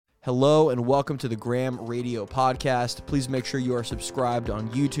Hello and welcome to the Graham Radio Podcast. Please make sure you are subscribed on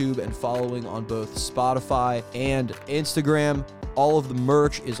YouTube and following on both Spotify and Instagram. All of the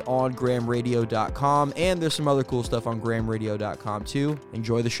merch is on grahamradio.com, and there's some other cool stuff on grahamradio.com too.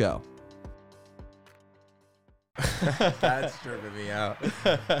 Enjoy the show. That's tripping me out.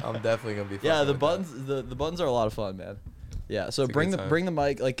 I'm definitely gonna be. Yeah, the buttons, the buttons are a lot of fun, man. Yeah, so bring the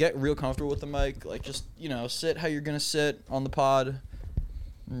mic, like get real comfortable with the mic, like just sit how you're gonna sit on the pod.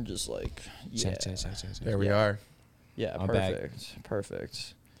 And just like, yeah. Check. There we are. Yeah, I'm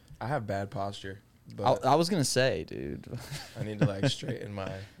perfect. I have bad posture, but I was gonna say, dude, I need to like straighten my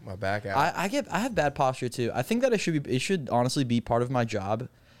back out. I have bad posture too. I think that it should honestly be part of my job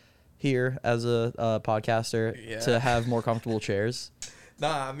here as a podcaster to have more comfortable chairs.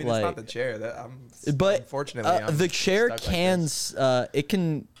 Nah, I mean it's not the chair but unfortunately the chair can like it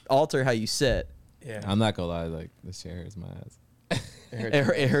can alter how you sit. Yeah, I'm not gonna lie, like this chair hurts my ass.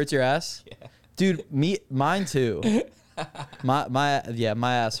 It hurts your ass? Yeah. Dude, mine too. my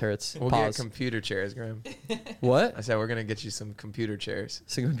ass hurts. We'll get computer chairs, Graham. What? I said we're gonna get you some computer chairs.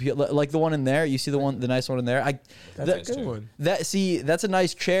 So like the one in there. You see the nice one in there. That's a good one. That's a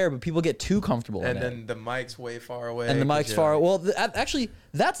nice chair, but people get too comfortable. And in then it. the mic's way far away. And the mic's far. Well, actually,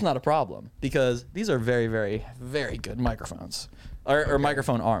 that's not a problem because these are very, very, very good microphones. Or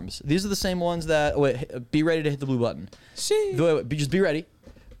microphone arms. These are the same ones that. Wait, be ready to hit the blue button. Just be ready.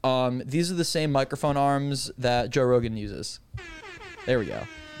 These are the same microphone arms that Joe Rogan uses. There we go.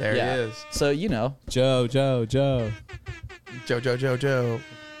 There he is. So Joe. Joe.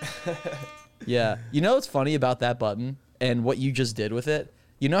 Yeah. You know what's funny about that button and what you just did with it?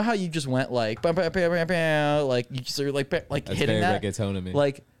 You know how you just went like like you just are like That's hitting very that reggaeton to me.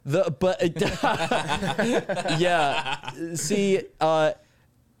 like yeah. See,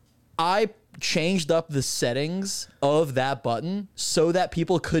 I changed up the settings of that button so that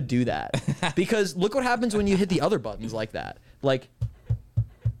people could do that. Because look what happens when you hit the other buttons like that. Like,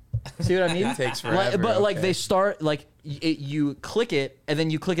 see what I mean? It takes forever. They start like you click it and then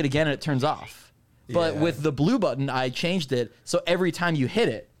you click it again and it turns off. But with the blue button, I changed it so every time you hit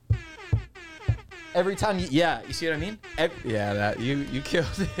it, you see what I mean? Yeah, that you killed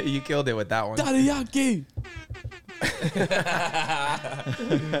it. You killed it with that one. Daddy Yankee.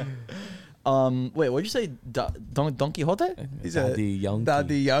 Wait, what'd you say? Don Quixote? He's Daddy Yankee.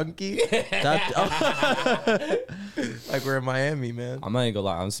 Daddy Yankee. Like we're in Miami, man. I'm not even gonna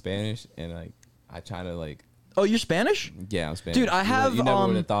lie, I'm Spanish and like I try to like. Oh, you're Spanish? Yeah, I'm Spanish. Dude, I have. You never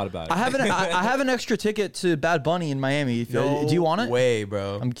would have thought about it. I have an extra ticket to Bad Bunny in Miami. No do you want it? Way,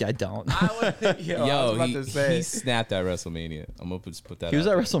 bro. I don't. He snapped at WrestleMania. I'm gonna just put that. He was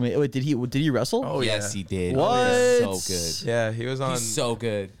at WrestleMania. Wait, did he wrestle? Oh yes, he did. What? Oh, so good. Yeah, he was on. He's so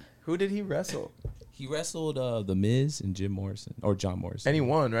good. Who did he wrestle? He wrestled The Miz and Jim Morrison or John Morrison. And he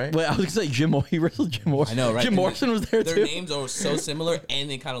won, right? Wait, I was gonna say he wrestled Jim Morrison. I know, right? Jim Morrison was there their too. Their names are so similar and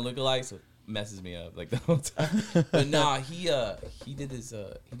they kind of look alike, so it messes me up like the whole time. But nah, he did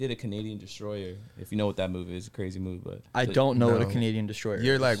a Canadian Destroyer. If you know what that move is, a crazy move. But I don't know what a Canadian Destroyer is.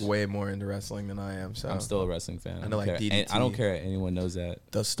 You're like way more into wrestling than I am, so I'm still a wrestling fan. I know, like DDT. I don't care if anyone knows that.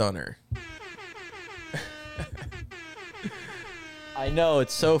 The Stunner. I know,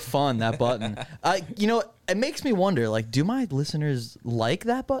 it's so fun, that button. It makes me wonder, like, do my listeners like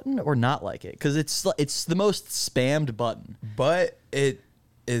that button or not like it? Because it's the most spammed button. But it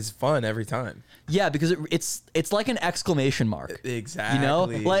is fun every time. Yeah, because it's like an exclamation mark. Exactly. You know,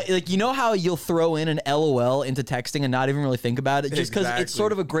 like you know how you'll throw in an LOL into texting and not even really think about it, just because it's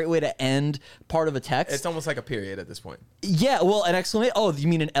sort of a great way to end part of a text. It's almost like a period at this point. Yeah, well, an exclamation. Oh, you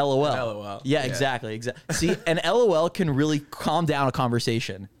mean an LOL? An LOL. Yeah, exactly. See, an LOL can really calm down a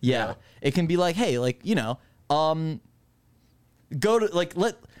conversation. Yeah, it can be like, hey, like go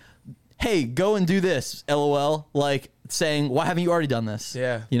to hey, go and do this. LOL. Like saying, why haven't you already done this?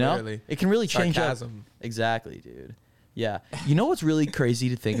 Yeah, you know, literally. It can really change Sarcasm. up. Exactly, dude. Yeah. You know what's really crazy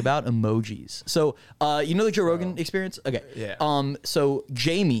to think about? Emojis. So, you know the Joe Rogan experience? Okay. Yeah. So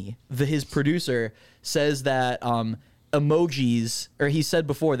Jamie, his producer, says that emojis, or he said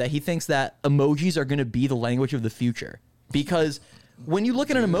before that he thinks that emojis are going to be the language of the future because when you look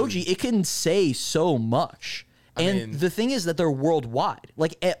at an emoji, it can say so much. And the thing is that they're worldwide.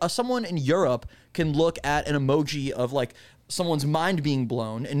 Like someone in Europe can look at an emoji of like someone's mind being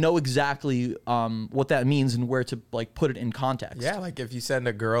blown and know exactly what that means and where to like put it in context. Yeah, like if you send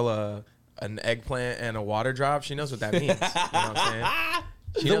a girl an eggplant and a water drop, she knows what that means. You know what I'm saying?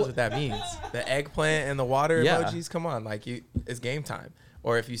 She knows what that means. The eggplant and the water emojis, come on, like it's game time.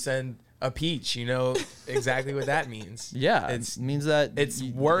 Or if you send a peach, you know exactly what that means. Yeah, it means that it's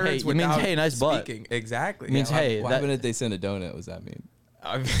words. It means hey, nice butt. Exactly. It means hey. What happened if they send a donut? What does that mean?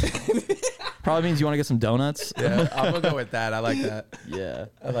 Probably means you want to get some donuts. Yeah, I'm gonna go with that. I like that. Yeah.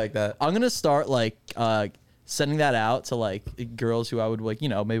 I like that. I'm gonna start like sending that out to like girls who I would like,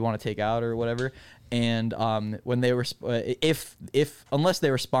 maybe want to take out or whatever. And when they if unless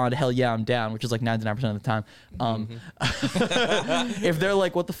they respond, hell yeah, I'm down, which is like 99% of the time. If they're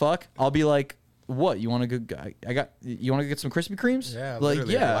like, what the fuck, I'll be like, what, you want to go? You want to get some Krispy Kremes? Yeah, like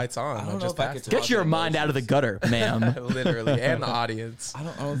literally, yeah. Lights on. I don't know just if I could Get your mind out of the gutter, ma'am. literally, and the audience. I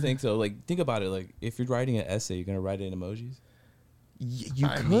don't think so. Like, think about it. Like, if you're writing an essay, you're gonna write it in emojis. You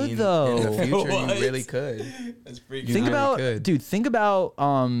I could mean, though. In the future, What? you really could. That's freaking. You Think really about, could. dude. Think about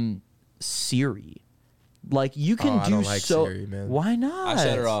Siri. Like you can I do don't like so. Siri, man. Why not? I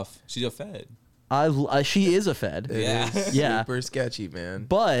shut her off. She's a Fed. She is a Fed. It Yeah. is Yeah. super sketchy, man.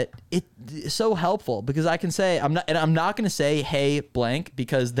 But it's so helpful because I can say I'm not going to say hey blank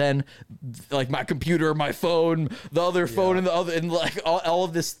because then like my computer, my phone, the other phone, and the other, and like all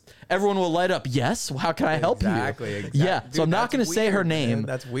of this, everyone will light up. Yes, how can I help you? Exactly. Yeah. Dude, So I'm not that's going to say her weird, name. man.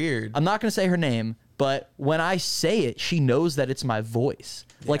 That's weird. I'm not going to say her name, but when I say it, she knows that it's my voice.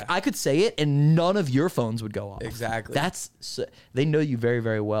 Like Yeah. I could say it and none of your phones would go off. Exactly. They know you very,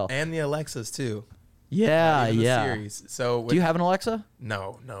 very well. And the Alexas too. Yeah, Even the yeah. Siris. So Do you have an Alexa?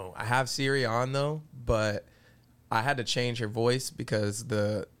 No. I have Siri on though, but I had to change her voice because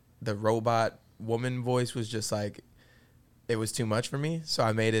the robot woman voice was just like, it was too much for me. So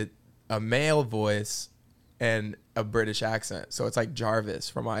I made it a male voice and a British accent. So it's like Jarvis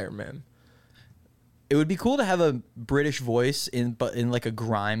from Iron Man. It would be cool to have a British voice but in like a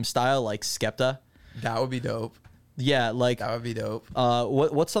grime style, like Skepta. That would be dope. Yeah, like That would be dope.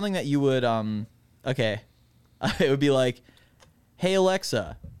 what's something that you would okay. It would be like, hey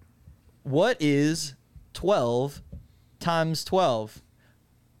Alexa, what is 12 times 12?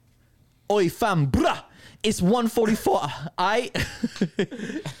 Oi fam bruh, it's 144.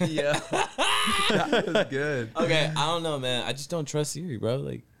 Yeah. That was good. Okay, I don't know, man. I just don't trust Siri, bro.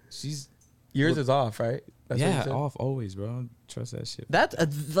 Like, she's Yours is off, right? That's what you yeah said? off always, bro. I don't trust that shit. That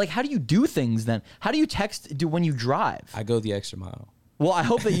like how do you do things then? How do you text when you drive? I go the extra mile. Well, I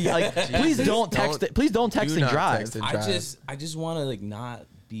hope that you like please don't text it. Please don't text Do and not drive. text and I drive. just want to like not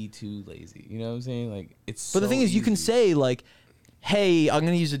be too lazy. You know what I'm saying? Like it's. But the so thing is, you can easy. say like, "Hey, I'm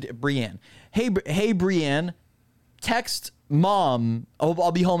gonna use Brienne. Hey, Brienne, text mom.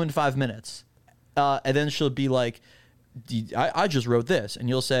 I'll be home in 5 minutes." And then she'll be like, "I just wrote this," and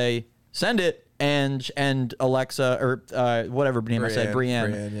you'll say, "Send it." And Alexa or whatever name I said,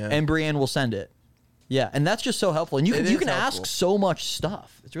 Brienne, yeah. and Brienne will send it. Yeah, and that's just so helpful. And you It can is ask helpful. so much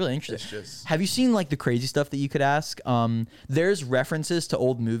stuff. It's really interesting. It's just- Have you seen like the crazy stuff that you could ask? There's references to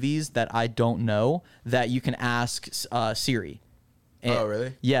old movies that I don't know that you can ask Siri. And- Oh,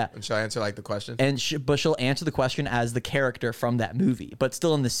 really? Yeah. And shall I answer like the question? And but she'll answer the question as the character from that movie, but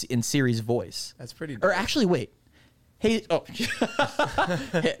still in Siri's voice. That's pretty Or dope. actually, wait. Hey,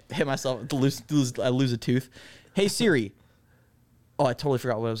 hit myself. I lose a tooth. Hey Siri. Oh, I totally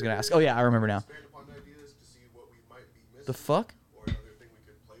forgot what I was gonna ask. Oh yeah, I remember now. Expand upon ideas to see what we might be missing The fuck? or another thing we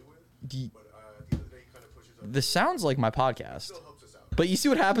could play with. D- But at the end of the day, it kind of pushes us. This sounds like my podcast. Still helps us out. But you see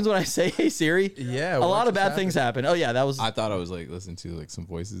what happens when I say "Hey Siri"? Yeah, a what lot of just bad things happen. Oh yeah, that was I thought I was like listening to like some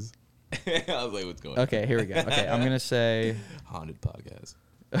voices. I was like, what's going on? okay. Here we go. Okay, I'm gonna say. Haunted podcast.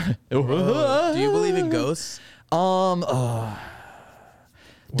 Do you believe in ghosts?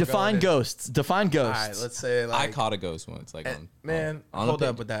 Define going in- ghosts. Define All ghosts. right, let's say like I caught a ghost once. Like, man, on a hold pig.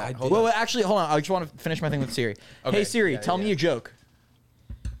 up with that. I Hold did. Wait, up. wait, actually, hold on. I just want to finish my thing with Siri. Okay, Hey Siri, yeah, tell me yeah. a joke.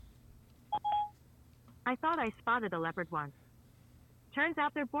 I thought I spotted a leopard once. Turns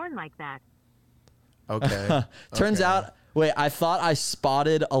out they're born like that. Okay. Turns Okay. out, wait, I thought I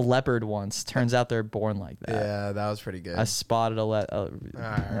spotted a leopard once. Turns out they're born like that. Yeah, that was pretty good. I spotted a leopard.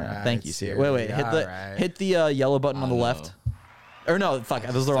 right, Thank you, Siri. Siri. Wait, hit Alright. hit the yellow button on the I don't left. Or no, fuck,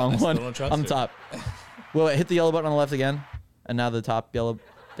 that was the wrong I still one. don't trust On the her. top. Wait, hit the yellow button on the left again, and now the top yellow.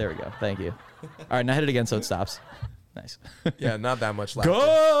 There we go. Thank you. All right, now hit it again so it stops. Nice. Yeah, not that much laughter.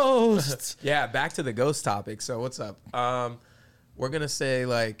 Ghosts. Yeah, back to the ghost topic. So what's up? We're gonna say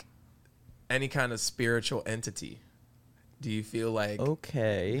like any kind of spiritual entity. Do you feel like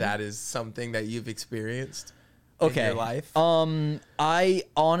Okay. that is something that you've experienced Okay. in your life? I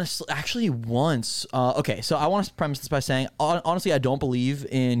honestly, actually, once. Okay, so I want to premise this by saying, honestly, I don't believe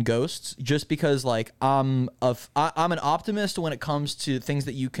in ghosts, just because, like, I'm an optimist when it comes to things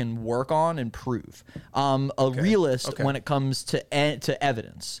that you can work on and prove. I'm a realist okay. when it comes to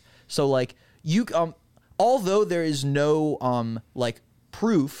evidence. So, like, although there is no like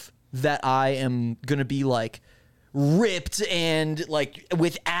proof that I am gonna be like ripped and like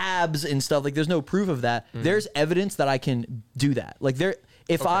with abs and stuff, like there's no proof of that. There's evidence that I can do that. Like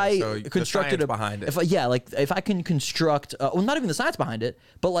if Okay, I so the constructed science behind it. if I can construct, well, not even the science behind it,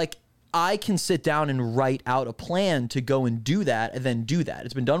 but like I can sit down and write out a plan to go and do that and then do that.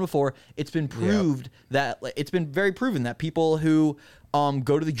 It's been done before. It's been proved that like, it's been very proven that people who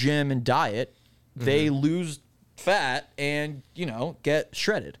go to the gym and diet, they lose fat and, you know, get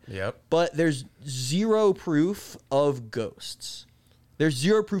shredded. Yep. But there's zero proof of ghosts. There's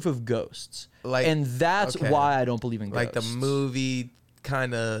zero proof of ghosts. Like, and that's okay. why I don't believe in ghosts. Like the movie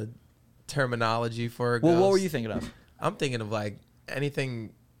kind of terminology for a Well, ghost. what were you thinking of? I'm thinking of like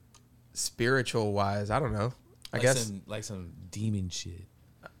anything spiritual wise. I don't know. I Like guess. some demon shit.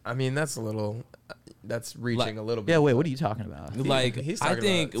 I mean, that's a little. That's reaching a little bit. Yeah, wait, what are you talking about? Like He's I talking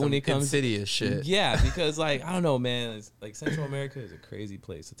think about when some it comes insidious shit. Yeah, because like I don't know, man. It's, like Central America is a crazy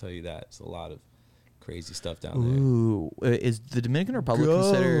place. To tell you that, it's a lot of crazy stuff down Ooh, is the Dominican Republic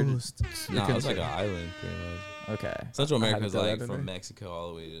considered? there. Nah, it's like an island, pretty much. Okay. Central I had America is to throw like that in from there. Mexico all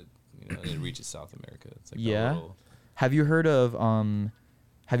the way to, you know, and it reaches South America. It's like a Yeah. little- Have you heard of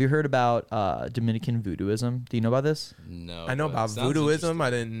Have you heard about Dominican voodooism? Do you know about this? No, I know but about sounds voodooism. interesting. I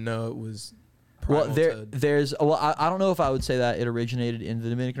didn't know it was. Well, primal to- there's I don't know if I would say that it originated in the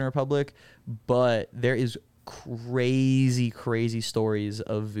Dominican Republic, but there is crazy stories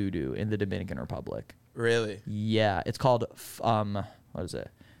of voodoo in the Dominican Republic. Really. Yeah, it's called what is it?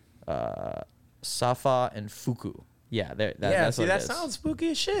 Safa and Fuku. Yeah, that's See, what it that is. sounds spooky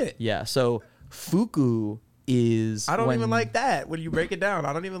as shit. Yeah, so Fuku is I don't when- even like that. When you break it down,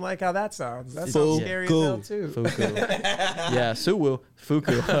 I don't even like how that sounds. That Fuku. sounds scary as hell too. Fuku. Yeah, Suwu.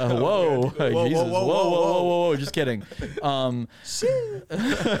 Fuku. Whoa. Whoa, Jesus. whoa, whoa, Whoa. Just kidding.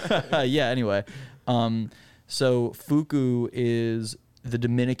 Yeah, anyway. So Fuku is the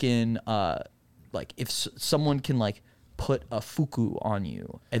Dominican, like if someone can like put a fuku on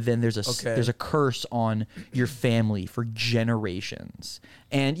you, and then there's Okay. there's a curse on your family for generations.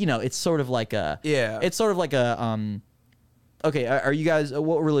 And you know, it's sort of like a it's sort of like a okay, are you guys,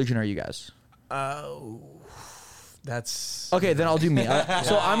 what religion are you guys? That's Okay, then I'll do me.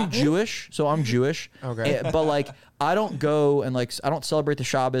 So I'm Jewish. Okay. But like I don't go and like I don't celebrate the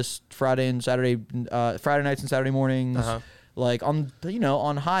Shabbos Friday nights and Saturday mornings. Uh-huh. Like on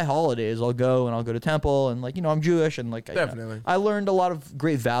on high holidays, I'll go to temple and like I'm Jewish and like Definitely. I learned a lot of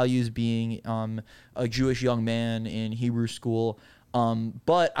great values being a Jewish young man in Hebrew school.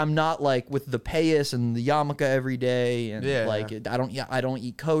 But I'm not like with the payas and the yarmulke every day, and Yeah. like I don't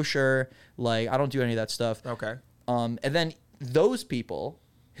eat kosher. Like I don't do any of that stuff. okay. And then those people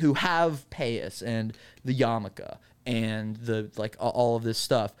who have payas and the yarmulke and the like all of this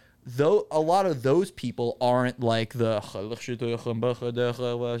stuff, though a lot of those people aren't like the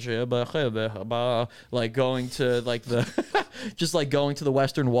like going to like the just like going to the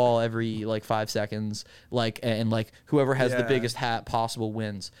Western Wall every like 5 seconds, like and like whoever has the Yeah. biggest hat possible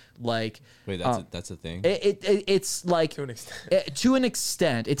wins. Like Wait, that's a thing. it's like To an extent. to an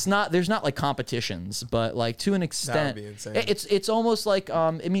extent, it's not. There's not like competitions, but like to an extent, be insane. it's almost like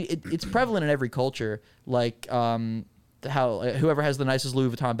I mean, it's prevalent in every culture. Like how whoever has the nicest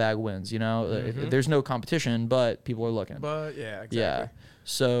Louis Vuitton bag wins. You know, there's no competition, but people are looking. But yeah, exactly. Yeah.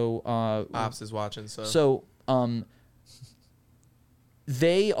 So Ops is watching, so. so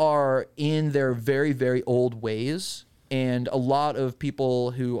they are in their very, very old ways, and a lot of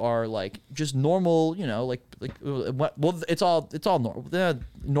people who are like just normal, like well, it's all normal.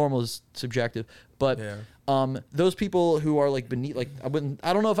 Normal is subjective, but Yeah. those people who are like beneath, like I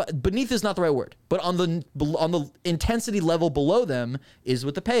don't know if beneath is not the right word, but on the intensity level below them is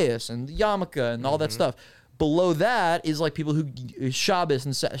with the payas and the yarmulke and all that stuff. Below that is like people who Shabbos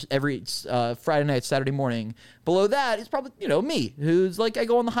and every Friday night, Saturday morning. Below that is probably me, who's like I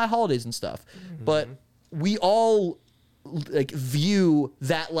go on the high holidays and stuff. But we all like view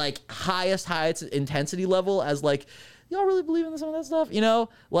that like highest intensity level as like y'all really believe in some of that stuff,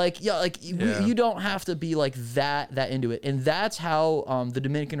 like you don't have to be like that into it. And that's how the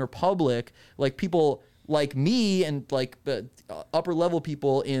Dominican Republic, like people like me and like upper level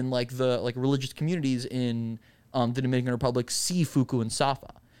people in like the like religious communities in the Dominican Republic see Fuku and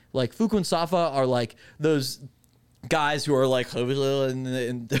Safa. Like Fuku and Safa are like those guys who are like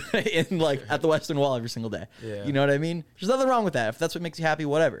in like at the Western Wall every single day. Yeah. You know what I mean? There's nothing wrong with that. If that's what makes you happy,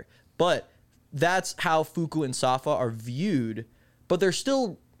 whatever. But that's how Fuku and Safa are viewed, but they're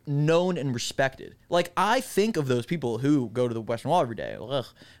still known and respected. Like I think of those people who go to the Western Wall every day,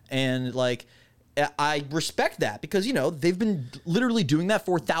 and like I respect that because they've been literally doing that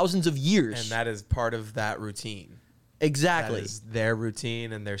for thousands of years. And that is part of that routine. Exactly. That is their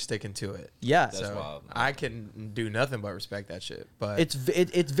routine, and they're sticking to it. Yeah. That's So wild. I can do nothing but respect that shit. But It's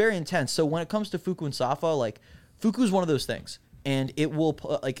very intense. So when it comes to Fuku and Safa, like Fuku is one of those things. and it will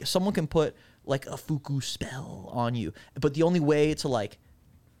put, like someone can put like a fuku spell on you, but the only way to like,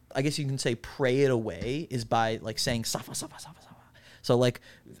 I guess you can say pray it away is by like saying safa safa safa safa. So like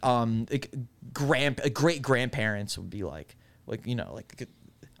great grandparents would be like you know like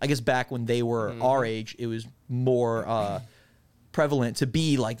I guess back when they were our age, it was more prevalent to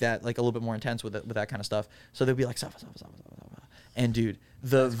be like that, like a little bit more intense with that kind of stuff. So they'd be like safa safa safa safa safa. And dude,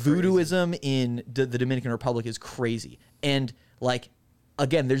 the voodooism in the Dominican Republic is crazy. And like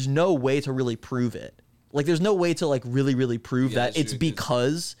again, there's no way to really prove it. Like there's no way to like really prove that it's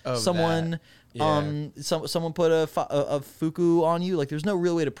because someone someone put a fuku on you. Like there's no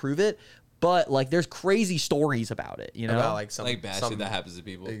real way to prove it. But like there's crazy stories about it, you know? About like Like bad shit that happens to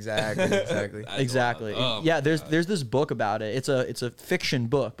people. Exactly. Exactly. Oh yeah, there's this book about it. It's a fiction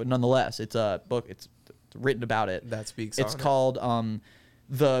book, but nonetheless, it's a book. It's written about it. That speaks It's on it. called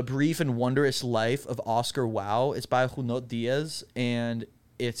The Brief and Wondrous Life of Oscar Wilde. It's by Junot Diaz, and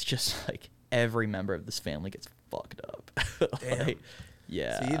it's just like every member of this family gets fucked up. Damn. Like,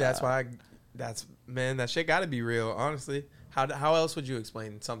 yeah. See, that's why. Man, that shit got to be real. Honestly, how else would you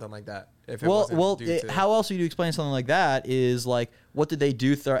explain something like that? If it wasn't due to- how else would you explain something like that? Is like, what did they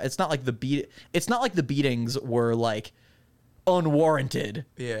do? It's not like the beatings were like unwarranted.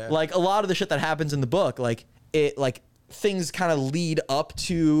 Yeah. Like a lot of the shit that happens in the book, like things kind of lead up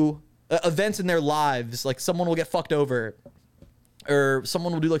to events in their lives. Like someone will get fucked over, or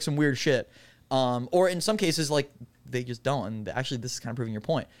someone will do like some weird shit, or in some cases like they just don't. And actually, this is kind of proving your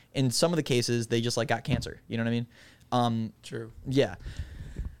point. In some of the cases, they just like got cancer. You know what I mean? True. Yeah.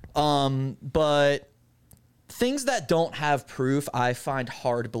 But things that don't have proof, I find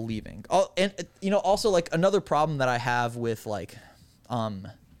hard believing. Oh, and you know, also like another problem that I have with like,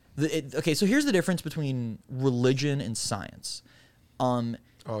 okay, so here's the difference between religion and science. Oh,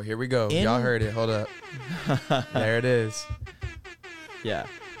 here we go. Y'all heard it. Hold up. There it is. Yeah.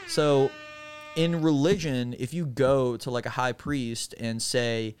 So in religion, if you go to like a high priest and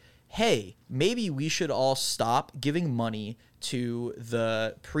say, hey, maybe we should all stop giving money to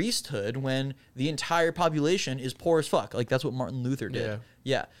the priesthood when the entire population is poor as fuck. Like that's what Martin Luther did.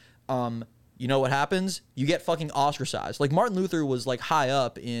 Yeah. You know what happens? You get fucking ostracized. Like Martin Luther was like high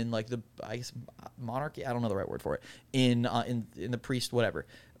up in like the, I guess, monarchy. I don't know the right word for it. In the priest, whatever,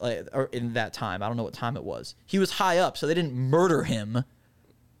 or in that time. I don't know what time it was. He was high up, so they didn't murder him,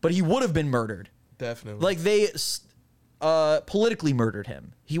 but he would have been murdered. Definitely. Like they politically murdered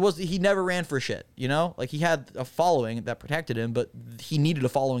him. He never ran for shit, you know? Like he had a following that protected him, but he needed a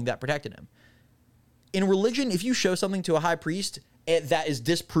following that protected him. In religion, if you show something to a high priest that is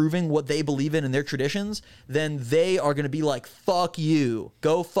disproving what they believe in their traditions, then they are going to be like, fuck you.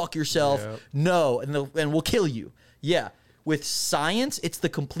 Go fuck yourself. Yep. No. And we'll kill you. Yeah. With science, it's the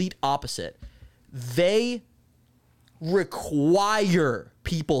complete opposite. They require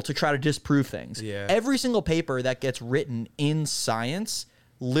people to try to disprove things. Yeah. Every single paper that gets written in science,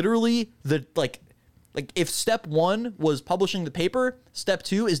 literally like if step 1 was publishing the paper, step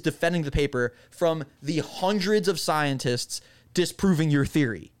 2 is defending the paper from the hundreds of scientists disproving your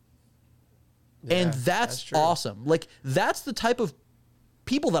theory. Yeah, and that's true. awesome. Like that's the type of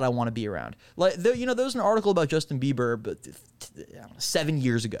people that I want to be around. Like there was an article about Justin Bieber, but I don't know, 7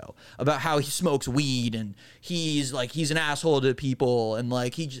 years ago, about how he smokes weed and he's an asshole to people and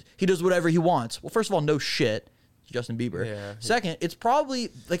like he does whatever he wants. Well, first of all, no shit, it's Justin Bieber. Yeah. Second, it's probably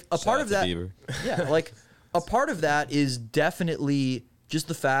like a part of that. Yeah, like a part of that is definitely just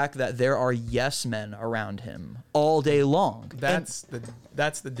the fact that there are yes men around him all day long. That's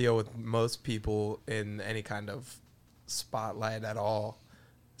the deal with most people in any kind of spotlight at all,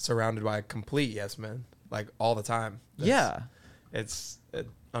 surrounded by complete yes men, like all the time. It's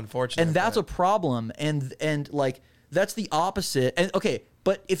unfortunate, and that's a problem, and like that's the opposite. And okay,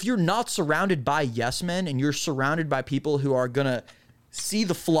 but if you're not surrounded by yes men and you're surrounded by people who are gonna see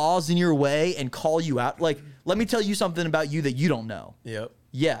the flaws in your way and call you out, like let me tell you something about you that you don't know. Yep.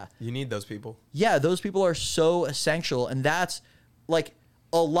 Yeah. You need those people. Yeah, those people are so essential, and that's like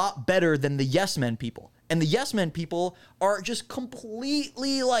a lot better than the yes men people. And the yes men people are just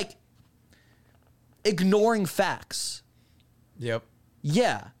completely like ignoring facts. Yep.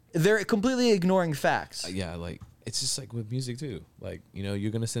 Yeah, they're completely ignoring facts. Yeah, like it's just like with music too. Like, you know,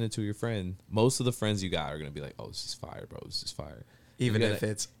 you're gonna send it to your friend. Most of the friends you got are gonna be like, "Oh, this is fire, bro. This is fire." Even if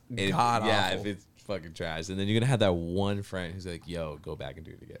it's god awful. Yeah, if it's fucking trash, and then you're gonna have that one friend who's like, "Yo, go back and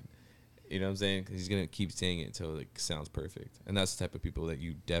do it again." You know what I'm saying? Because he's gonna keep saying it until it sounds perfect, and that's the type of people that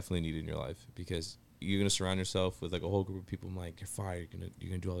you definitely need in your life, because you're gonna surround yourself with like a whole group of people. I'm like, "You're fire. You're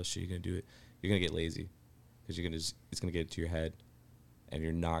gonna do all this shit. You're gonna do it." You're gonna get lazy because it's gonna get into your head, and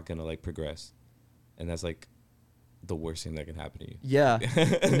you're not gonna like progress, and that's like the worst thing that can happen to you. Yeah.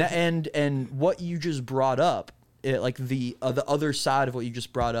 and what you just brought up, like the other side of what you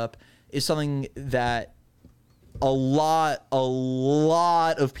just brought up is something that a lot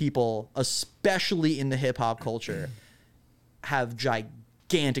of people, especially in the hip hop culture, have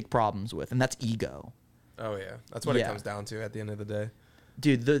gigantic problems with, and that's ego. Oh yeah, that's what it comes down to at the end of the day.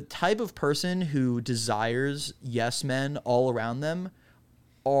 Dude, the type of person who desires yes men all around them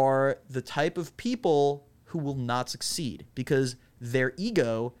are the type of people who will not succeed because their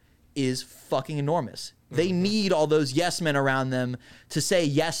ego is fucking enormous. They need all those yes men around them to say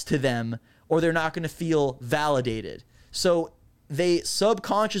yes to them, or they're not going to feel validated. So they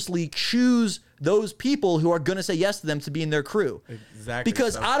subconsciously choose those people who are going to say yes to them to be in their crew. Exactly.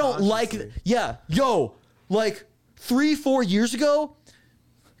 Because I don't like, like 3-4 years ago,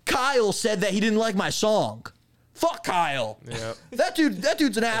 Kyle said that he didn't like my song. Fuck Kyle. Yep. That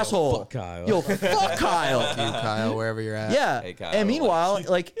dude's an asshole. Fuck Kyle. Yo, fuck Kyle. You, Kyle, wherever you're at. Yeah. Hey, Kyle, and meanwhile,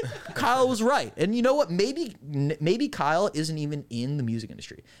 like Kyle was right. And you know what? Maybe Kyle isn't even in the music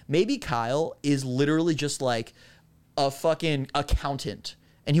industry. Maybe Kyle is literally just like a fucking accountant,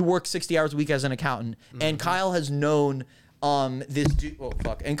 and he works 60 hours a week as an accountant. And Kyle has known this dude. Oh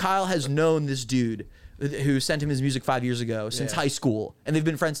fuck! And Kyle has known this dude who sent him his music 5 years ago since high school, and they've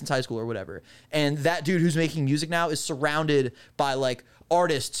been friends since high school or whatever. And that dude who's making music now is surrounded by like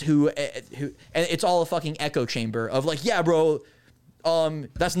artists who and it's all a fucking echo chamber of like, yeah, bro,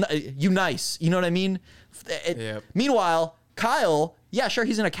 that's you nice, you know what I mean? Meanwhile, Kyle, yeah, sure,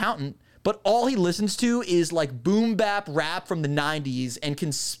 he's an accountant, but all he listens to is like boom bap rap from the 90s and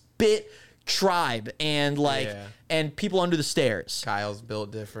can spit Tribe and like and People Under the Stairs. Kyle's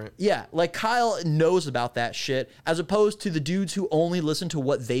built different. Yeah, like Kyle knows about that shit as opposed to the dudes who only listen to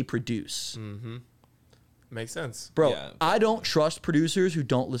what they produce. Makes sense. Bro, Yeah. I don't trust producers who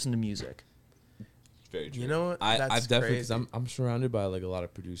don't listen to music. Very true. You know what? I've That's definitely, crazy. because I'm surrounded by like a lot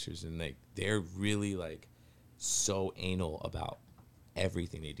of producers, and like they're really like so anal about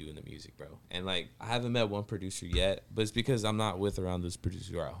everything they do in the music, bro. And like I haven't met one producer yet, but it's because I'm not with around those producers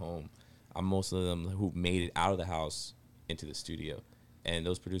who are at home. I'm most of them who made it out of the house into the studio, and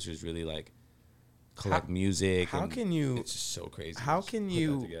those producers really like collect music. How and can you? It's just so crazy. How Just can put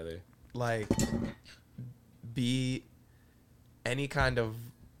you that together? like be any kind of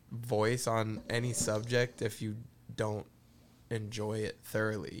voice on any subject if you don't enjoy it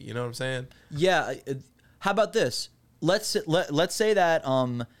thoroughly? You know what I'm saying? Yeah, how about this? Let's say that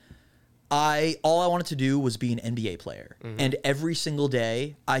all I wanted to do was be an NBA player, and every single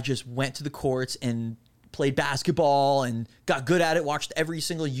day I just went to the courts and played basketball and got good at it, watched every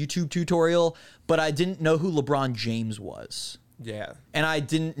single YouTube tutorial, but I didn't know who LeBron James was. Yeah. And I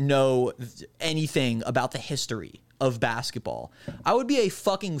didn't know anything about the history of basketball. I would be a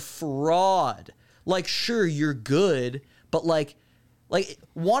fucking fraud. Like, sure, you're good, but like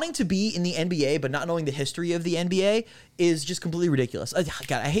wanting to be in the NBA but not knowing the history of the NBA is just completely ridiculous.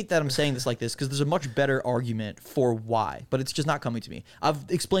 God, I hate that I'm saying this like this because there's a much better argument for why, but it's just not coming to me. I've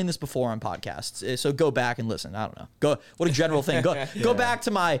explained this before on podcasts, so go back and listen. I don't know. What a general thing. Go back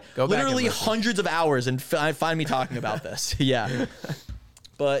to my literally hundreds of hours and find me talking about this. Yeah.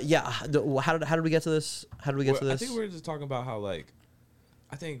 But yeah, how did we get to this? How did we get to this? I think we're just talking about how like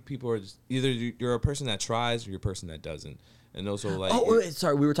I think people are just either you're a person that tries or you're a person that doesn't. And also like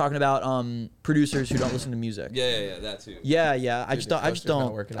sorry, we were talking about producers who don't listen to music. Yeah, that too. Yeah. I just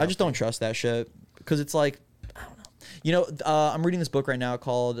don't trust that shit because it's like I don't know. You know, I'm reading this book right now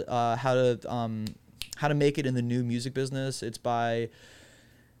called How to Make It in the New Music Business. It's by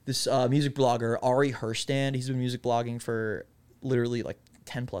this music blogger Ari Herstand. He's been music blogging for literally like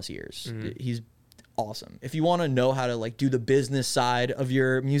 10 plus years. He's awesome. If you want to know how to like do the business side of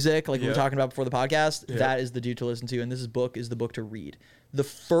your music, like we were talking about before the podcast, that is the dude to listen to. And this book is the book to read. The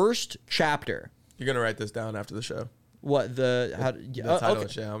first chapter. You're gonna write this down after the show. What the title?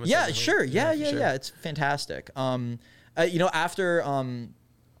 Okay. Yeah, sure. Yeah. It's fantastic. You know, after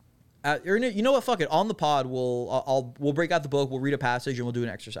you know what? Fuck it. On the pod, we'll break out the book. We'll read a passage and we'll do an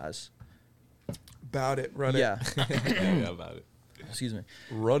exercise. About it. Run it. Yeah. Yeah, about it. Excuse me.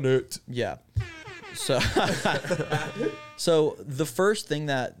 Run it. Yeah. So the first thing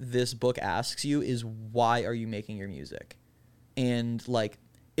that this book asks you is why are you making your music? And like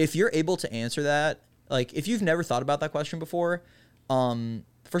if you're able to answer that, like if you've never thought about that question before,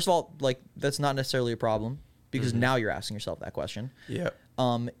 first of all, like that's not necessarily a problem because now you're asking yourself that question. Yeah.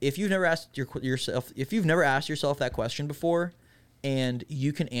 If you've never asked yourself that question before and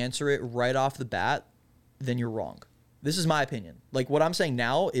you can answer it right off the bat, then you're wrong. This is my opinion. Like what I'm saying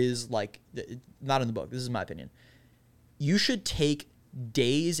now is like not in the book. This is my opinion. You should take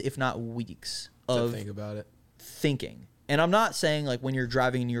days, if not weeks, To think about it. thinking. And I'm not saying like when you're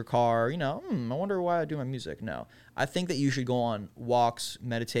driving in your car, you know, I wonder why I do my music. No, I think that you should go on walks,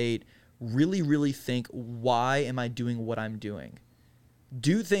 meditate, really, really think, why am I doing what I'm doing?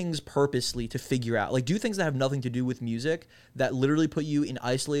 Do things purposely to figure out, like do things that have nothing to do with music, that literally put you in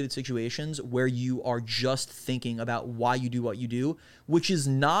isolated situations where you are just thinking about why you do what you do, which is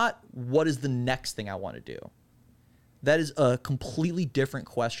not what is the next thing I want to do. That is a completely different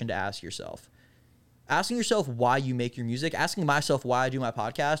question to ask yourself. Asking yourself why you make your music, asking myself why I do my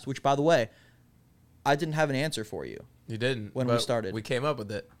podcast, which by the way, I didn't have an answer for you. You didn't when we but started. We came up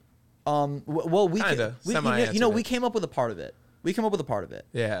with it. Well, we Kinda, we semi-answered we it. came up with a part of it. We came up with a part of it.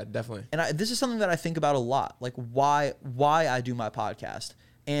 Yeah, definitely. And this is something that I think about a lot, like why I do my podcast.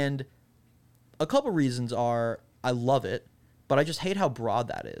 And a couple reasons are I love it, but I just hate how broad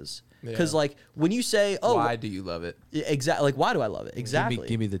that is. Because Yeah. like when you say, "Oh, Why do you love it? exactly," like why do I love it? Exactly.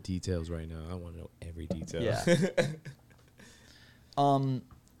 Give me the details right now. I want to know every detail. Yeah.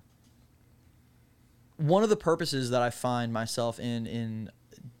 One of the purposes that I find myself in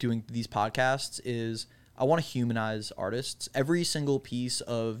doing these podcasts is I want to humanize artists. Every single piece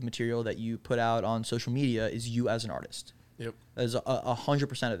of material that you put out on social media is you as an artist. Yep. As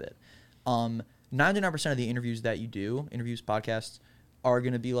 100% of it. 99% of the interviews that you do, podcasts, are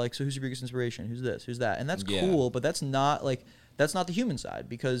going to be like, so who's your biggest inspiration? Who's this? Who's that? And that's Yeah. cool, but that's not the human side,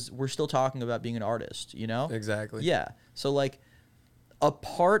 because we're still talking about being an artist, you know? Exactly. Yeah. So like a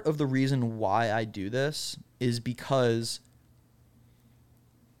part of the reason why I do this is because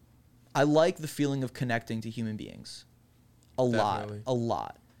I like the feeling of connecting to human beings. A Definitely.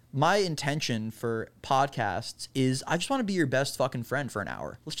 lot. My intention for podcasts is I just want to be your best fucking friend for an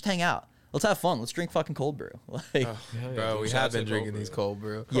hour. Let's just hang out. Let's have fun. Let's drink fucking cold brew. Like, Bro, we Shout have out to been drinking Cold these Brew. cold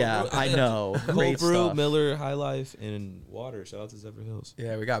brew. yeah, I know. Great Cold brew, stuff. Miller, High Life, and water. Shout out to Zephyr Hills.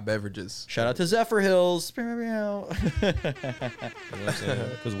 Yeah, we got beverages. Shout out to Zephyr Hills. You know what I'm saying?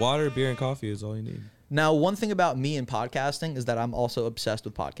 Because water, beer, and coffee is all you need. Now, one thing about me and podcasting is that I'm also obsessed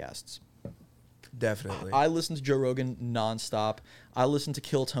with podcasts. Definitely. I listen to Joe Rogan nonstop. I listen to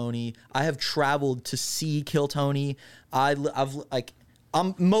Kill Tony. I have traveled to see Kill Tony.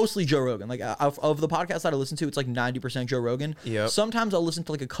 I'm mostly Joe Rogan. Like of the podcasts that I listen to, it's like 90% Joe Rogan. Yep. Sometimes I'll listen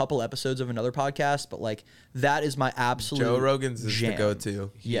to like a couple episodes of another podcast, but like that is my absolute Joe Rogan's is jam. the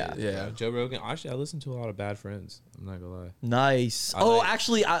go-to. Yeah. Yeah. Joe Rogan. Actually, I listen to a lot of Bad Friends. I'm not gonna lie. Nice. I Oh, like-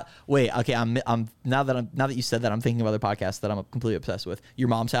 actually, wait. Okay, I'm now that you said that, I'm thinking of other podcasts that I'm completely obsessed with. Your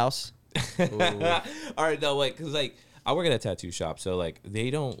Mom's House. All right, no, wait, because like I work at a tattoo shop, so like they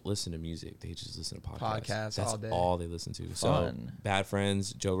don't listen to music; they just listen to podcasts. Podcasts That's all day. all they listen to. Fun. So Bad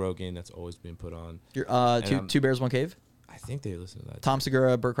Friends, Joe Rogan, that's always been put on. Your I'm- Two Bears One Cave. I think they listen to that. Tom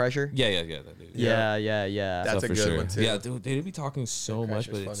Segura, Burt Kreischer. Yeah, that dude. Yeah. That's a for good one, too. Yeah, dude, they be talking so Burt much,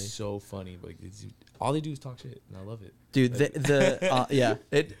 Kreischer's but funny. it's so funny. But all they do is talk shit, and I love it. Dude, yeah.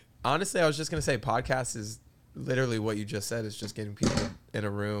 It honestly, I was just gonna say, podcast is literally what you just said. Is just getting people in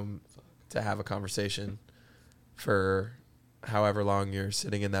a room to have a conversation for however long you're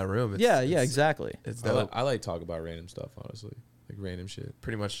sitting in that room. Yeah, It's- exactly. It's I dope. like talk about random stuff, honestly, like random shit.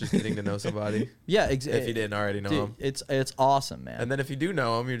 Pretty much just getting to know somebody Yeah, if you didn't already know Dude, them. it's awesome, man. And then if you do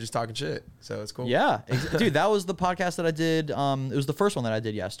know them, you're just talking shit. So it's cool. Yeah, dude, that was the podcast that I did. It was the first one that I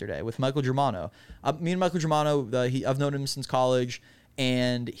did yesterday with Michael Germano. Me and Michael Germano, I've known him since college,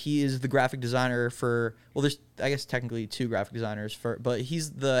 and he is the graphic designer for. Well, there's I guess technically two graphic designers but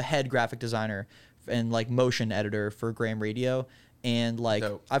he's the head graphic designer and like motion editor for Graham Radio. And like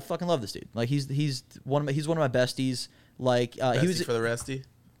Dope. I fucking love this dude. Like he's one of my besties. Like he Bestie was for the resty.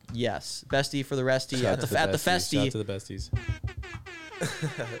 yes, bestie for the resty Shout at out the to at the besties. Shout out festy. to the besties.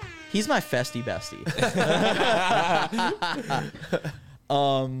 He's my festy bestie.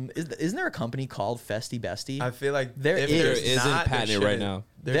 Isn't there a company called Festy Bestie? I feel like There if is. there's There isn't not, there patented right should- now.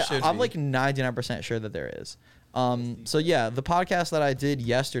 There should I'm be. like 99% sure that there is. So yeah, the podcast that I did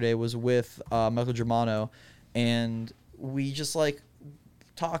yesterday was with Michael Germano, and we just like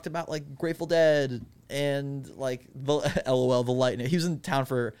talked about like Grateful Dead and like the LOL the Lightning. He was in town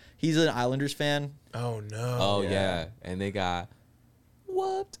he's an Islanders fan. Oh no. Oh yeah, and they got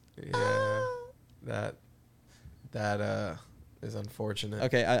what? Yeah. That is unfortunate.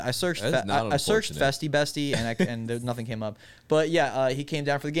 Okay, I searched. That is not I searched unfortunate. Festy Bestie, and nothing came up. But yeah, he came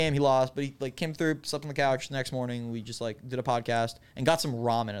down for the game. He lost, but he like came through, slept on the couch. The next morning, we just like did a podcast and got some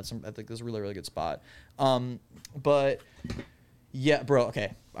ramen at like this really good spot. But yeah, bro.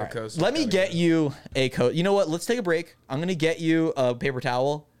 Okay, all right. coaster Let me coming get in. you a coat. You know what? Let's take a break. I'm gonna get you a paper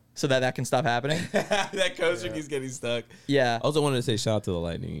towel so that can stop happening. That coaster keeps getting stuck. Yeah. I also wanted to say shout out to the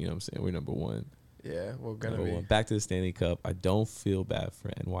Lightning. You know what I'm saying? We're number one. Yeah, we're gonna Number be. one. Back to the Stanley Cup. I don't feel bad for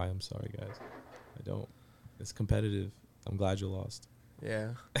NY. I'm sorry, guys. I don't. It's competitive. I'm glad you lost.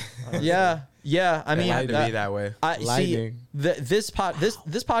 Yeah. Yeah. I It mean, had to be that way. I see. Lightning. This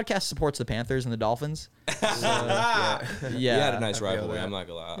podcast supports the Panthers and the Dolphins. Yeah. You had a Yeah. nice I feel rivalry. that. I'm not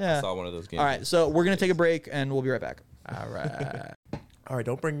gonna lie. Yeah. I saw one of those games. All right, so we're gonna take a break and we'll be right back. All right. All right.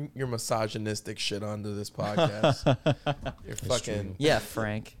 Don't bring your misogynistic shit onto this podcast. You're fucking. Yeah,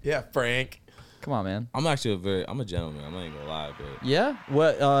 Frank. Yeah, Frank. Come on, man. I'm actually I'm a gentleman. I'm not even gonna lie, but Yeah.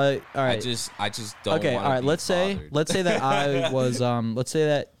 What? All right. I just don't. Okay. wanna All right. be Let's say that I was let's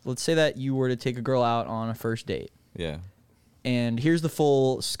say that you were to take a girl out on a first date. Yeah. And here's the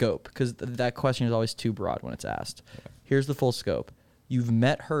full scope, because that question is always too broad when it's asked. Here's the full scope. You've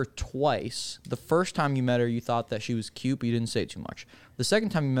met her twice. The first time you met her, you thought that she was cute, but you didn't say too much. The second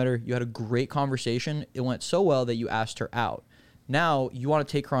time you met her, you had a great conversation. It went so well that you asked her out. Now you want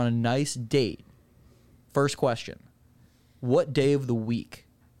to take her on a nice date. First question. What day of the week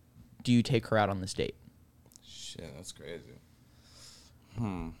do you take her out on this date? Shit, that's crazy.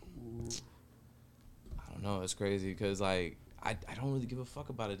 I don't know. It's crazy because like I don't really give a fuck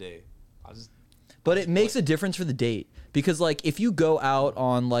about a day. But it makes a difference for the date, because like if you go out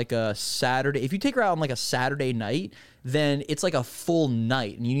on like a Saturday, if you take her out on like a Saturday night, then it's like a full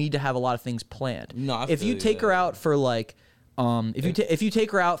night and you need to have a lot of things planned. No, I if feel you you, take her yeah. out for like if you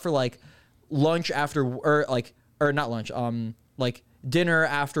take her out for like lunch after or not lunch, like dinner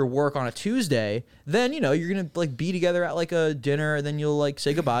after work on a Tuesday, then you're gonna like be together at like a dinner and then you'll like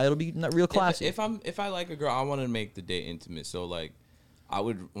say goodbye. It'll be not real classy. If I like a girl, I want to make the date intimate. So like I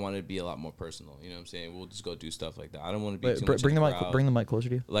would want to be a lot more personal. You know what I'm saying? We'll just go do stuff like that. I don't want to be Wait, too much bring in the a mic crowd. bring the mic closer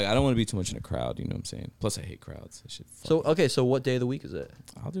to you. Like I don't want to be too much in a crowd. You know what I'm saying? Plus I hate crowds. That shit. So okay, so what day of the week is it?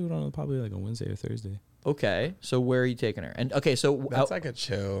 I'll do it on probably like a Wednesday or Thursday. Okay, so where are you taking her? And okay, so That's like a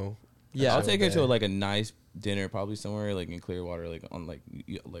chill. yeah, I'll take her to day. like a nice dinner, probably somewhere like in Clearwater, like on like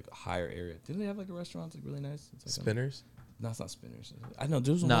a higher area. Didn't they have like a restaurant like really nice? It's like Spinners. No, it's not Spinners. I know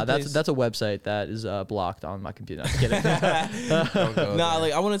there's No, one that's place- that's a website that is blocked on my computer. No, I'm kidding. Don't go Nah, there.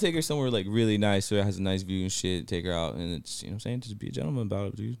 like I want to take her somewhere like really nice, so it has a nice view and shit. Take her out, and it's what I'm saying, just be a gentleman about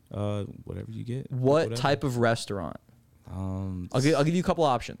it, dude. Whatever you get. What whatever. type of restaurant? I'll give you a couple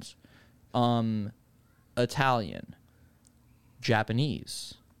options. Italian,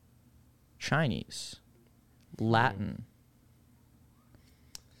 Japanese, Chinese, Latin,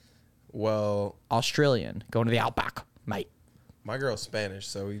 Well, Australian. Going to the Outback, mate. my girl's Spanish,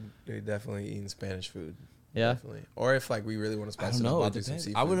 so we definitely eating Spanish food. Yeah. Definitely. Or if like we really want to I spice don't it up, know. I'll It do some depends.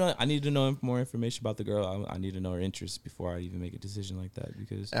 seafood. I need to know more information about the girl. I need to know her interests before I even make a decision like that,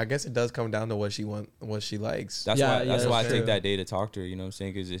 because I guess it does come down to what she likes. that's Yeah, why yeah, that's why I that's take true. that day to talk to her. You know what I'm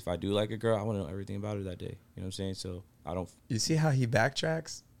saying? Because if I do like a girl, I want to know everything about her that day. You know what I'm saying? So I don't. You see how he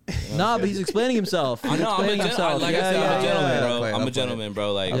backtracks? Nah, but he's explaining himself. He's I know. I'm a explaining gentleman. Like I said, I'm a gentleman, yeah. bro. I'm I'm a playing. gentleman,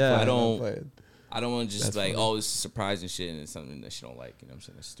 bro. Like Yeah. I don't want to just That's like, funny. oh, it's a surprise and shit, and it's something that she don't like. You know what I'm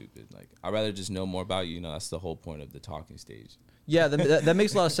saying? That's stupid. Like, I'd rather just know more about you. You know, that's the whole point of the talking stage. Yeah, that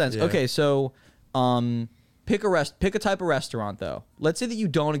makes a lot of sense. Yeah. Okay, so pick a type of restaurant though. Let's say that you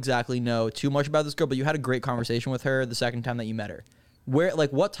don't exactly know too much about this girl, but you had a great conversation with her the second time that you met her.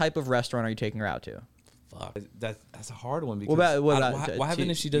 What type of restaurant are you taking her out to? Fuck. That's a hard one because What I about- don't- t- what happens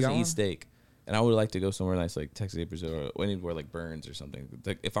t- if she you got doesn't one? eat steak? And I would like to go somewhere nice like Texas Acres or anywhere like Burns or something.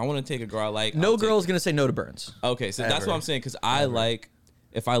 Like if I want to take a girl I like, No I'll take- girl's gonna say no to Burns. Okay, so that's Ever. what I'm saying because I like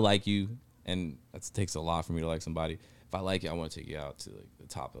if I like you, and that takes a lot for me to like somebody. If I like you, I want to take you out to like the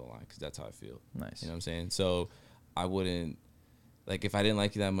top of the line because that's how I feel. Nice. You know what I'm saying? So I wouldn't like if I didn't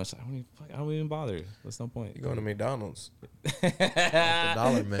like you that much. I don't even bother. That's no point. You going to McDonald's? The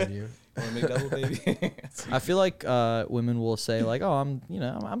dollar menu. Want to make double, baby? I feel like women will say like, "Oh, I'm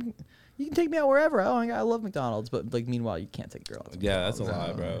you can take me out wherever. Oh my God, I love McDonald's." But like, meanwhile, you can't take a girl out to Yeah, that's a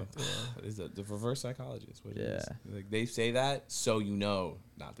McDonald's. lie, bro. It's the reverse psychology. Is what it is. Yeah. Like they say that so you know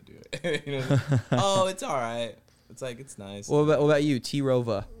not to do it. You know? Oh, it's all right. It's like it's nice. What about you, T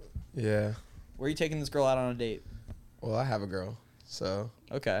Rova? Yeah. Where are you taking this girl out on a date? Well, I have a girl, so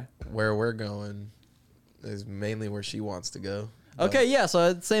Okay. where we're going is mainly where she wants to go. But Okay, yeah,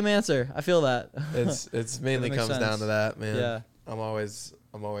 so same answer. I feel that. It's mainly That makes comes down sense. to that, man. Yeah. I'm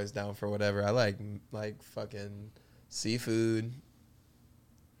always down for whatever. I like fucking seafood,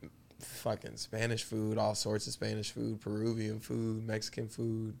 fucking Spanish food, all sorts of Spanish food, Peruvian food, Mexican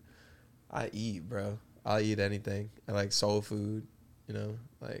food. I eat, bro. I'll eat anything. I like soul food, you know,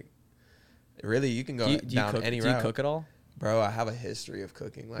 like really you can go do you down cook, any do route. you cook at all? Bro, I have a history of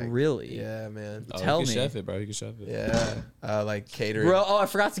cooking. Like Really? Yeah, man. Oh, Tell you can me. chef it, bro. You can chef it. Yeah. Like catering. Bro, I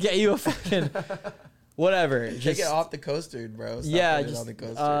forgot to get you a fucking whatever. Take Just it off the coaster, bro. Stop yeah, putting it just on the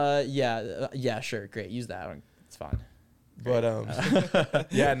coaster. yeah, sure, great. Use that one. It's fine. But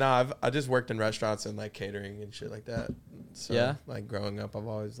yeah, no, I just worked in restaurants and like catering and shit like that. So, Yeah? like growing up, I've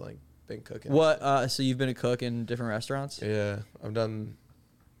always like been cooking. What? So you've been a cook in different restaurants? Yeah, I've done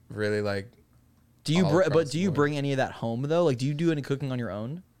really like. Do you all but across do the you board. bring any of that home though? Like, do you do any cooking on your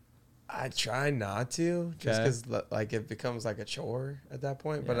own? I try not to, just Okay. because like it becomes like a chore at that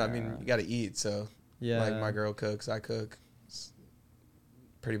point. But I mean, Yeah. you got to eat, so Yeah, like my girl cooks, I cook. It's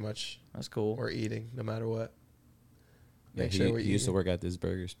pretty much that's cool. we're eating no matter what. Yeah, Make sure he we're used to eating. work at this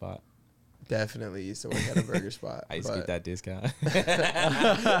burger spot. Definitely used to work at a burger spot. I used to get that discount.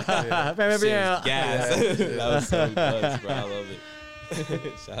 Yeah. Gas. Yeah. That was so nuts, bro. I love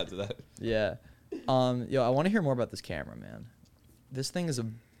it. Shout out to that. Yeah. Yo, I want to hear more about this camera, man. This thing is a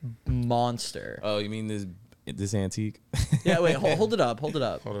monster. Oh, you mean this antique? Yeah, wait, hold it up, hold it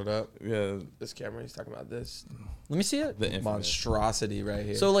up. Hold it up. Yeah, This camera, he's talking about this Let me see it. the infamous. monstrosity right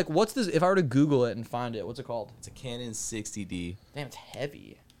here. So, like, what's this? If I were to Google it and find it, what's it called? It's a Canon 60D. Damn, it's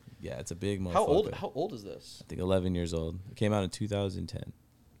heavy. Yeah, it's a big motherfucker. How old is this? I think 11 years old. It came out in 2010.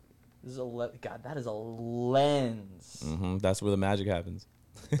 This is God, that is a lens. That's where the magic happens.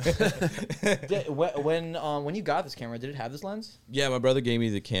 When you got this camera, did it have this lens? Yeah, my brother gave me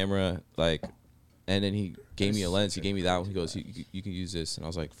the camera, like, and then he gave me a lens. He gave me that one. He goes, you can use this, and I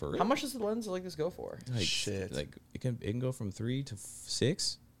was like, for real? How much does the lens like this go for? Like, Shit. Like it can go from 3 to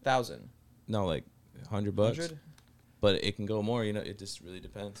 6. 1,000. No, like $100. 100? But it can go more. You know, it just really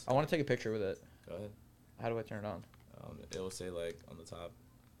depends. I want to take a picture with it. Go ahead. How do I turn it on? It will say like on the top,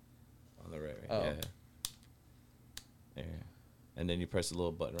 on the right. Oh. Yeah. There. And then you press the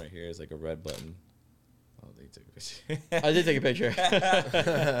little button right here. It's like a red button. Oh, they took a picture. I did take a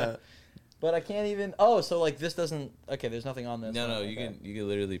picture. But I can't even. Oh, so like this doesn't. Okay, there's nothing on this. No, one. you Okay. can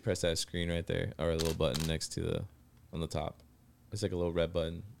literally press that screen right there, or a little button next to the, on the top. It's like a little red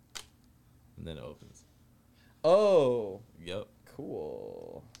button, and then it opens. Oh, Yep.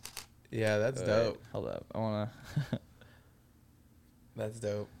 cool. yeah, that's Wait, dope. Hold up, I wanna. That's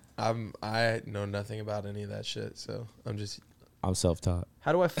dope. I know nothing about any of that shit, so I'm self-taught.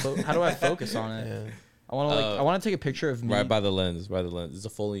 How do I focus on it? yeah. I want to I want to take a picture of me. Right by the lens. It's a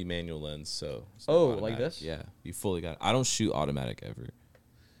fully manual lens, so. It's not Oh, like automatic. this? Yeah, you fully got it. I don't shoot automatic ever,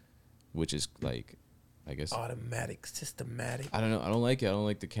 which is like, I guess. Automatic, systematic. I don't know. I don't like it. I don't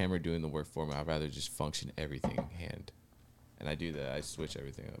like the camera doing the work for me. I'd rather just function everything hand, and I do that. I switch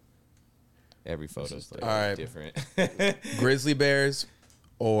everything up. Every photo's like all right. different. Grizzly bears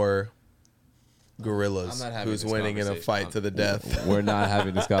or gorillas? I'm not having Who's this winning in a conversation. fight to the death? We're not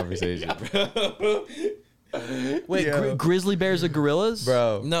having this conversation, bro. Wait, Yo. grizzly bears or gorillas?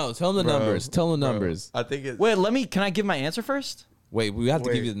 Bro. No, tell them the Bro, numbers. Tell them the bro. numbers. I think it's. Wait, can I give my answer first? Wait, we have to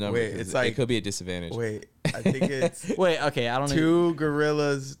give Wait, you the number. wait, 'cause it's it like- could be a disadvantage. Wait, I think it's Wait, okay, I don't know. 2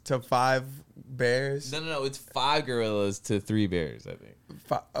 gorillas to 5 bears. No. It's 5 gorillas to 3 bears. I think.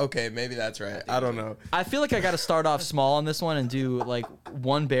 Okay, maybe that's right. I don't know. I feel like I got to start off small on this one and do like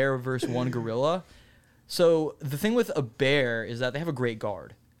 1 bear versus 1 gorilla. So the thing with a bear is that they have a great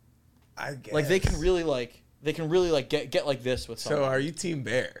guard. I guess. Like they can really get like this with someone. So are you team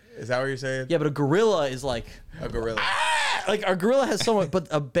bear? Is that what you're saying? Yeah, but a gorilla is like A gorilla. like a gorilla has someone, but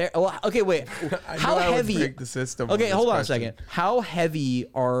a bear. Well, okay, wait. I How knew I would heavy? break the system. Okay, this hold on a question. second. How heavy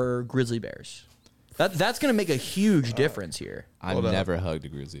are grizzly bears? That's gonna make a huge difference here. I've Hold up. never hugged a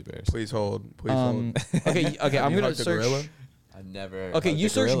grizzly bear. Please hold. Please hold. Okay, I'm You gonna hugged a search. gorilla? I never. Okay, hugged you a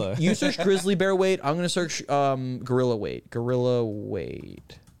gorilla. search grizzly bear weight. I'm gonna search gorilla weight. Gorilla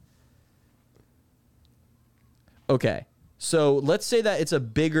weight. Okay, so let's say that it's a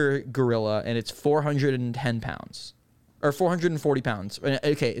bigger gorilla and it's 410 pounds, or 440 pounds.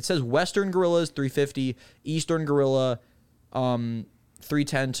 Okay, it says Western gorillas 350, Eastern gorilla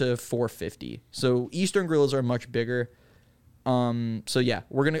 310 to 450. So Eastern gorillas are much bigger. So yeah,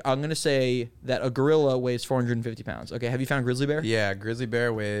 I'm gonna say that a gorilla weighs 450 pounds. Okay, have you found grizzly bear? Yeah, grizzly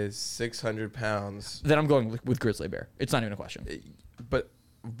bear weighs 600 pounds. Then I'm going with grizzly bear. It's not even a question. But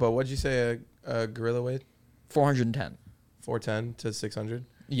what'd you say a gorilla weighed? 410. 410 to 600.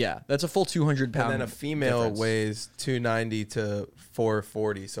 Yeah, that's a full 200 pound. And then a female difference. weighs 290 to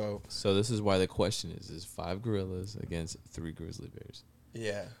 440. So So this is why the question is 5 gorillas against 3 grizzly bears?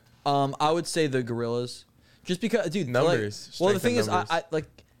 yeah, I would say the gorillas, just because, dude. Numbers, Well, the strength thing in is, numbers. I like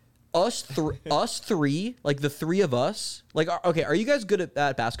us three, like the 3 of us. Like, okay, are you guys good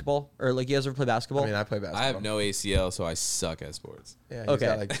at basketball, or like you guys ever play basketball? I mean I play basketball. I have no ACL, so I suck at sports. Yeah, he's Okay.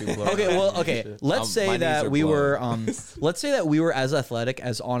 got like 2 blown Okay, out well, and okay. shit. Let's My say knees that are we were, blown. let's say that we were as athletic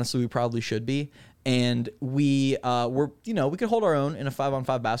as honestly we probably should be, and we were, we could hold our own in a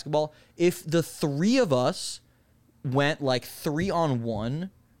 5-on-5 basketball. If the 3 of us went like 3-on-1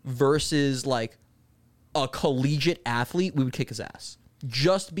 versus like a collegiate athlete, we would kick his ass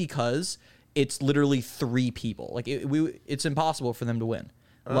just because it's literally 3 people. Like it's impossible for them to win.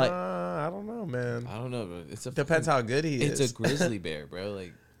 Like I don't know, man. I don't know, bro. It's a Depends how good he is. It's a grizzly bear, bro.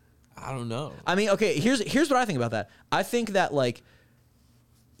 Like, I don't know. I mean, okay, here's what I think about that. I think that like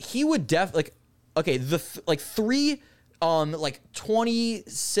he would like okay, like 3 like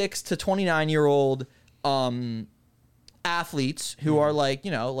 26 to 29-year-old athletes who are like,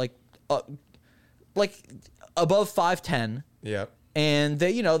 you know, like above 5'10". Yep. And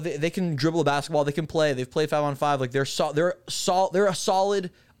they, you know, they can dribble a basketball, they can play, they've played 5-on-5, like they're a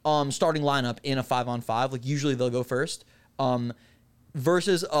solid starting lineup in a 5-on-5. Like usually they'll go first.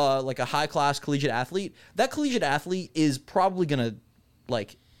 Versus like a high class collegiate athlete. That collegiate athlete is probably gonna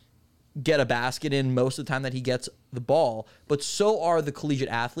like get a basket in most of the time that he gets the ball, but so are the collegiate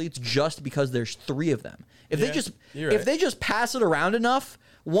athletes just because there's 3 of them. If they just pass it around enough,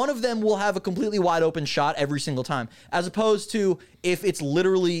 one of them will have a completely wide open shot every single time, as opposed to if it's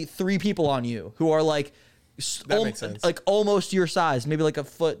literally 3 people on you who are like makes sense. like almost your size, maybe like a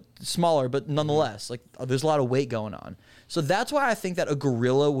foot smaller, but nonetheless, like there's a lot of weight going on. So that's why I think that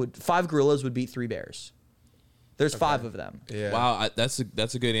 5 gorillas would beat 3 bears. There's 5 of them. Yeah. Wow, that's a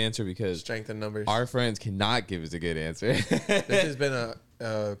good answer because Strength in numbers. our friends cannot give us a good answer. This has been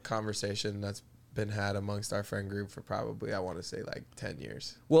a conversation that's been had amongst our friend group for probably, I want to say, like 10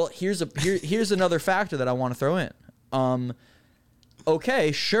 years. Well, here's another factor that I want to throw in.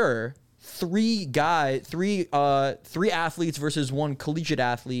 Okay, sure. 3 athletes versus 1 collegiate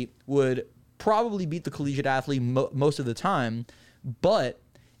athlete would probably beat the collegiate athlete most of the time. But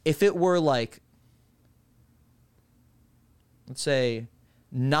if it were like, let's say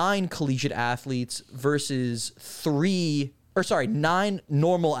 9 collegiate athletes versus 9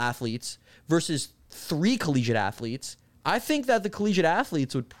 normal athletes versus 3 collegiate athletes, I think that the collegiate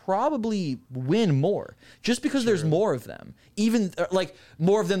athletes would probably win more just because there's more of them, even like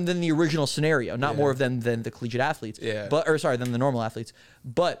more of them than the original scenario, not more of them than the collegiate athletes, than the normal athletes.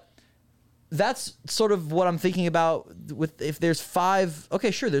 But that's sort of what I'm thinking about with if there's 5, okay,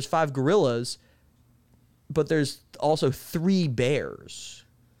 sure, there's 5 gorillas, but there's also 3 bears.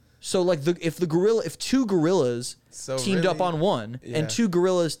 So like if 2 gorillas teamed up on one and 2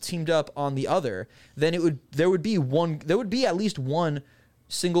 gorillas teamed up on the other, then there would be at least 1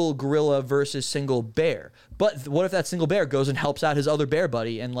 single gorilla versus single bear. But what if that single bear goes and helps out his other bear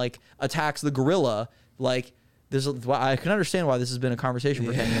buddy and like attacks the gorilla? Like I can understand why this has been a conversation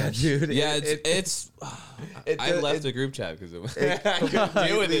for 10 years. Dude. Yeah, I left the group chat because I couldn't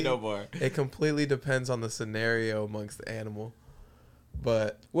deal with it no more. It completely depends on the scenario amongst the animal.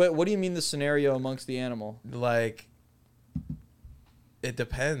 But wait, what do you mean the scenario amongst the animal? Like, it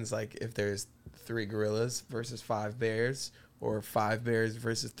depends. Like, if there's 3 gorillas versus 5 bears, or 5 bears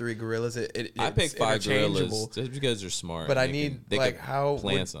versus 3 gorillas, I pick 5 gorillas just because they're smart. But I need like how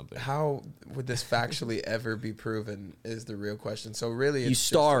how would this factually ever be proven is the real question. So really, you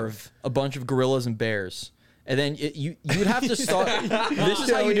starve a bunch of gorillas and bears. And then you would have to start. This is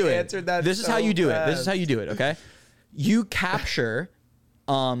how you do it. This is how you do it. This is how you do it. Okay, you capture.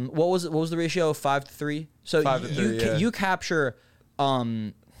 What was the ratio? 5 to 3. So 5 to 3, you capture.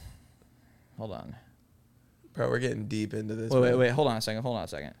 Hold on. Bro, we're getting deep into this. Wait. Hold on a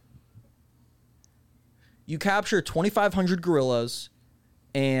second. You capture 2,500 gorillas,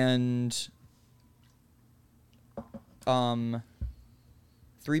 and 3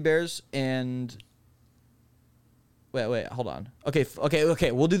 bears and. Wait, hold on. Okay.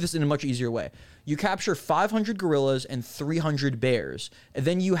 We'll do this in a much easier way. You capture 500 gorillas and 300 bears, and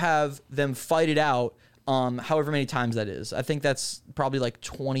then you have them fight it out however many times that is. I think that's probably like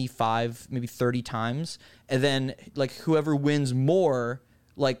 25, maybe 30 times. And then like whoever wins more,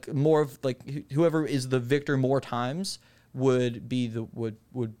 like more of like whoever is the victor more times would be the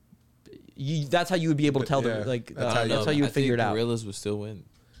that's how you would be able to tell them like that's how you would figure it out. Gorillas would still win.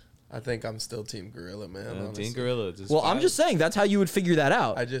 I think I'm still team gorilla, man. Team gorilla. Well, I'm just saying that's how you would figure that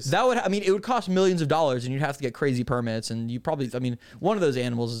out. It would cost millions of dollars, and you'd have to get crazy permits, and you probably, one of those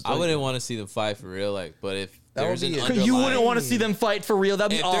animals is. I wouldn't want to see them fight for real, but if there's an underlying, you wouldn't want to see them fight for real.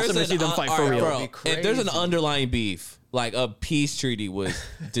 That'd be awesome to see them fight for real. Bro, if there's an underlying beef, like a peace treaty was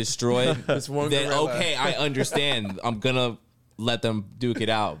destroyed, then okay, I understand. I'm gonna let them duke it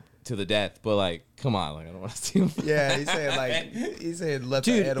out to the death, but like, come on, like I don't want to see him. Yeah, he's saying let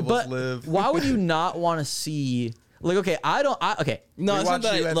the animals live. Why would you not want to see? Like, okay, okay. No, We it's not watched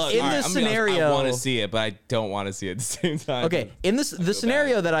that. UFC. Look, In all right, this I'm gonna be honest, scenario- I want to see it, but I don't want to see it at the same time. Okay, the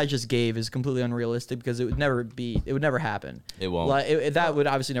scenario that I just gave is completely unrealistic because it would never happen. It won't. That would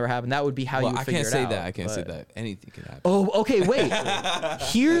obviously never happen. That would be how you Well, would I figure can't it say out. that. I can't say but- that. Anything can happen. Oh, okay, wait.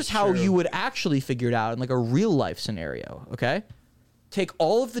 Here's how you would actually figure it out in like a real life scenario, okay? Take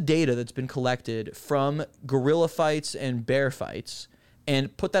all of the data that's been collected from gorilla fights and bear fights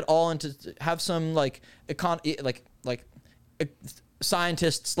and put that all into have some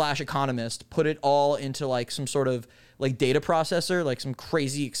scientist / economist put it all into like some sort of like data processor, like some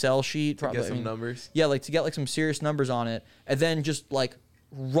crazy Excel sheet. Get some numbers. Yeah, like to get like some serious numbers on it, and then just like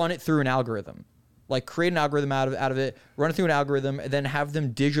run it through an algorithm. Like create an algorithm out of it, run it through an algorithm, and then have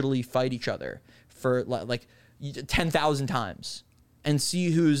them digitally fight each other for like 10,000 times, and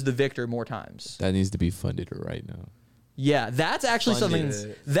see who's the victor more times. That needs to be funded right now. Yeah, that's actually Funded.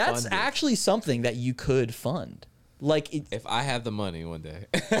 something. That's Funded. actually something that you could fund. Like If I have the money one day,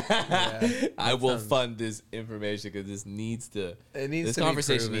 I will fund this information because this needs to. It needs this to be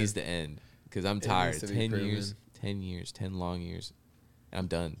conversation proven. needs to end because I'm tired. needs to be 10 proven. years, 10 years, 10 long years. I'm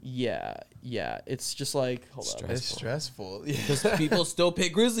done. yeah. It's just like hold up. Stress. It's stressful. Yeah. Because people still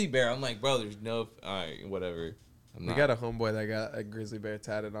pick grizzly bear. I'm like, bro, there's no. All right, whatever. I'm We not. got a homeboy that got a grizzly bear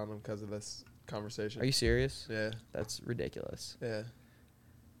tatted on him because of this conversation. Are you serious? Yeah. That's ridiculous. Yeah.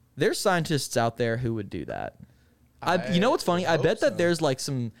 There's scientists out there who would do that. You know what's funny? I hope bet that so. there's like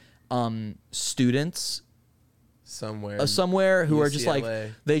some students Somewhere. somewhere who are just like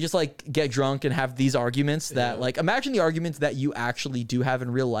UCLA. they just like get drunk and have these arguments that like imagine the arguments that you actually do have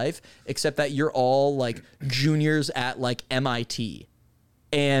in real life, except that you're all like juniors at like MIT,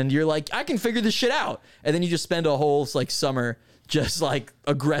 and you're like I can figure this shit out, and then you just spend a whole like summer just like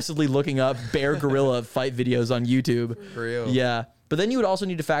aggressively looking up bear gorilla fight videos on YouTube. For real. Yeah. But then you would also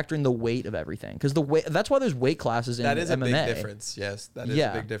need to factor in the weight of everything because the weight. That's why there's weight classes in That is MMA. a big difference. Yes, that is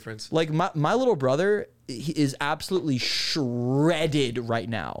a big difference. Like my little brother he is absolutely shredded right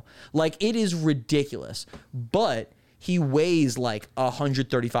now. Like it is ridiculous. But he weighs like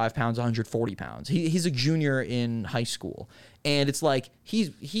 135 pounds, 140 pounds. He's a junior in high school. And it's like he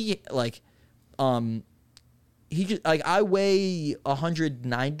just like I weigh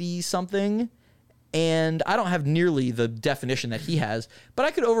 190 something. And I don't have nearly the definition that he has, but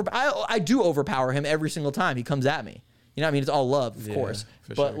I do overpower him every single time he comes at me. You know what I mean? It's all love, of course.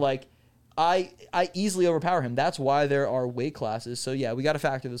 for But sure. like I easily overpower him. That's why there are weight classes. So yeah, we got to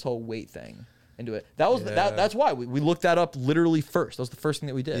factor this whole weight thing into it. That was that's why we looked that up literally first. That was the first thing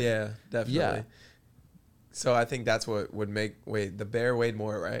that we did. Yeah, definitely. Yeah. So I think that's what would make the bear weighed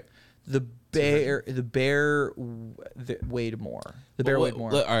more, right? The bear weighed more. The bear weighed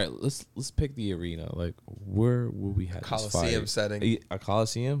more. All right, let's pick the arena. Like, where will we have this Coliseum fight? setting. A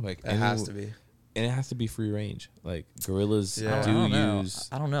coliseum, like It has to be. and it has to be free range. Like gorillas Yeah. do I don't know. use.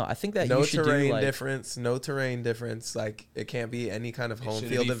 I don't know. I think that No you should terrain do like difference. No terrain difference. Like it can't be any kind of home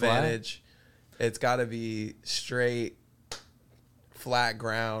shouldn't field be flat? advantage. It's got to be straight, flat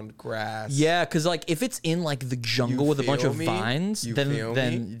ground, grass. Yeah, because like if it's in like the jungle You with a bunch feel of me? vines, You then feel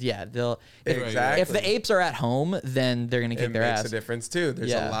then yeah they'll Exactly. if the apes are at home, then they're gonna kick It their makes ass. a difference too. There's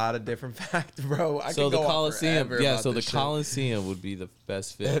Yeah. a lot of different factors, bro. I So can the go on coliseum, forever yeah. about So the this shit. coliseum would be the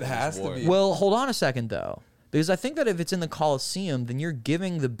best fit. It for this has to war. be. Well, hold on a second though, because I think that if it's in the Coliseum, then you're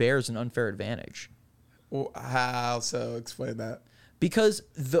giving the bears an unfair advantage. Well, how so? Explain that. Because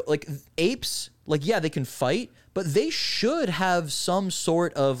the like apes, like yeah, they can fight, but they should have some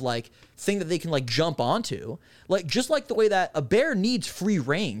sort of like thing that they can like jump onto. Like just like the way that a bear needs free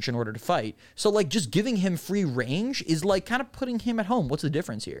range in order to fight. So like just giving him free range is like kind of putting him at home. What's the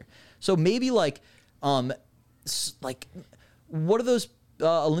difference here? So maybe like like what do those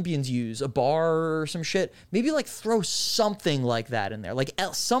Olympians use? A bar or some shit? Maybe like throw something like that in there. Like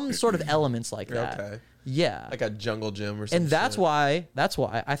some sort of elements like that. Okay. Yeah. Like a jungle gym or something. And that's why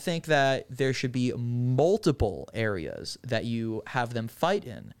I think that there should be multiple areas that you have them fight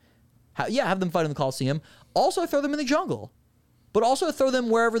in. Have them fight in the Coliseum. Also throw them in the jungle, but also throw them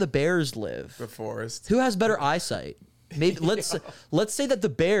wherever the bears live. the forest. Who has better eyesight? Maybe let's say that the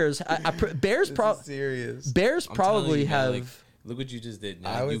bears This is serious. bears I'm telling probably you, man, have. like, look what you just did.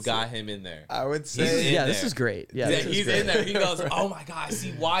 I Now would you got him in there. I would He's say in Yeah, this there. is great. Yeah, Yeah, this is he's great. in there. He goes, "Oh my god, I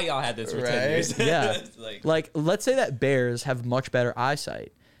see why y'all had this for 10 Right? years." Yeah. It's Like let's say that bears have much better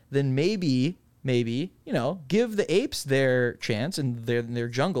eyesight, then maybe give the apes their chance in their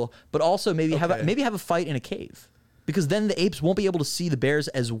jungle, but also maybe have a fight in a cave, because then the apes won't be able to see the bears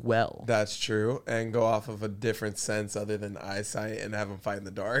as well. that's true, and go off of a different sense other than eyesight and have them fight in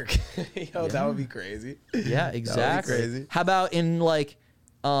the dark. Yo, that would be crazy. Yeah, exactly. crazy. How about in like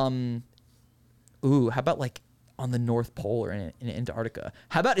how about like on the North Pole or in Antarctica?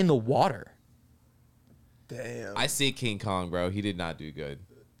 How about in the water? Damn. I see King Kong, bro. He did not do good.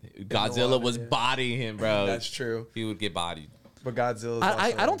 Godzilla water, was yeah. bodying him, bro. That's true. He would get bodied. But Godzilla's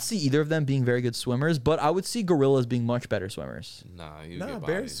I don't see either of them being very good swimmers, but I would see gorillas being much better swimmers. Nah, he would Nah, get bodied.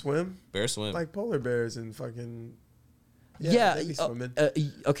 bears swim Bears swim. like polar bears and fucking. Yeah. they be swimming.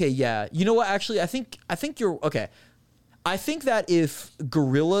 Okay. Yeah. You know what? Actually, I think you're okay. I think that if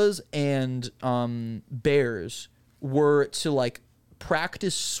gorillas and bears were to like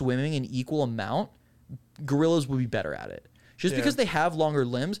practice swimming an equal amount, gorillas would be better at it. Just Yeah. because they have longer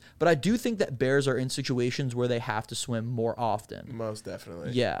limbs, but I do think that bears are in situations where they have to swim more often. Most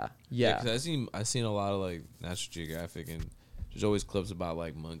definitely. Yeah. Yeah. Because I've seen a lot of like National Geographic, and there's always clips about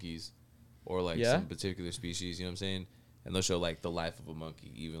like monkeys or like Yeah? some particular species. You know what I'm saying? And they'll show like the life of a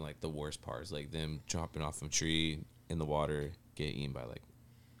monkey, even like the worst parts, like them jumping off a tree in the water, get eaten by like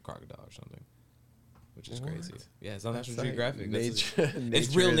a crocodile or something, which is crazy. Yeah, it's on That's National like Geographic. nature.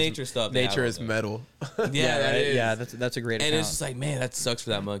 It's real nature stuff. they Nature have is on there. metal. Yeah, that is. Yeah. That's a great. And account. it's just like, man, that sucks for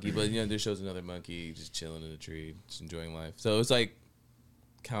that monkey. But you know, there shows another monkey just chilling in a tree, just enjoying life. So it's like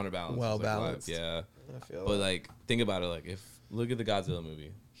counterbalance. Well It's like life, balanced. yeah. I feel But that. like, think about it. Like, if look at the Godzilla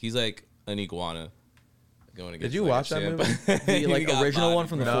movie, he's like an iguana going against. Did you like, a watch that chimp. movie? The, He like, got original bodied, one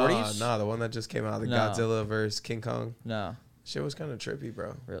from the bro. 40s? Nah, the one that just came out, the No. Godzilla versus King Kong. No. Shit was kind of trippy,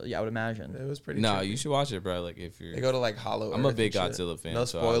 bro. Really? Yeah, I would imagine. It was pretty. No, trippy. you should watch it, bro. Like, if you're, They go to like Hollow. I'm a Earth big and shit. Godzilla fan. No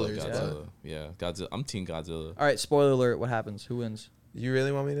so I love spoilers. Godzilla. Yeah, Godzilla. I'm Team Godzilla. All right. Spoiler alert. What happens? Who wins? You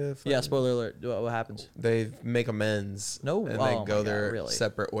really want me to? Yeah. fucking- Spoiler alert. What happens? They make amends. No? and Oh they my go God, their really?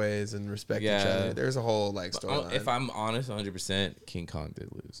 separate ways and respect each Yeah. other. There's a whole like But, storyline. if I'm honest, 100%, King Kong did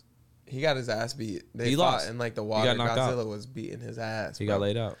lose. He got his ass beat. They He fought lost. in like the got water. knocked out. Godzilla was beating his ass. He bro. got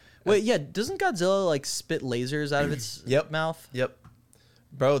laid out. Wait. Yeah. Doesn't Godzilla like spit lasers out of its Yep. mouth? Yep.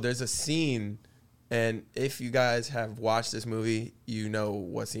 Bro, there's a scene, and if you guys have watched this movie, you know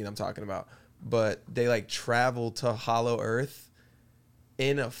what scene I'm talking about. But they like travel to Hollow Earth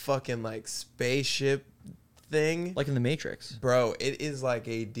in a fucking like spaceship thing. Like in the Matrix. Bro, it is like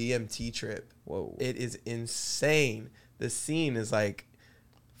a DMT trip. Whoa. It is insane. The scene is like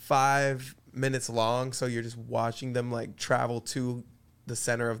 5 minutes long, so you're just watching them like travel to the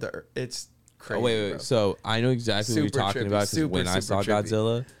center of the earth. It's crazy. Oh, wait. bro. So I know exactly what Super you're talking trippy, about. 'Cause super, when I saw super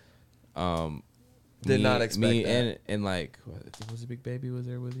trippy. Godzilla, Did not expect me that. and like was it Big Baby was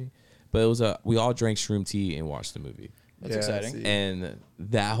there with me? But it was we all drank shroom tea and watched the movie. That's exciting. see. And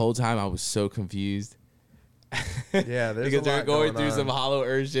that whole time I was so confused. Yeah, there's because a they were lot going going through on. some Hollow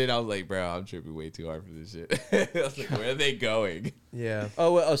Earth shit. I was like, bro, I'm tripping way too hard for this shit. I was like, where are they going? Yeah.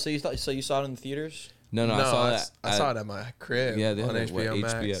 Oh. So you saw it in the theaters? No, I saw that. I saw it at my crib. Yeah, they on had HBO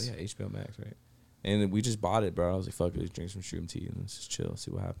Max. HBO Max, right? And then we just bought it, bro. I was like, fuck it, let's drink some shroom tea and let's just chill, see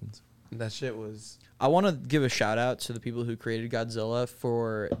what happens. That shit was. I want to give a shout out to the people who created Godzilla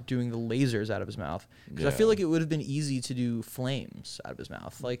for doing the lasers out of his mouth, because I feel Yeah. like it would have been easy to do flames out of his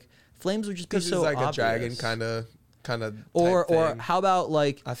mouth. Like flames would just be Because so it's like obvious. a dragon kind of. Or how about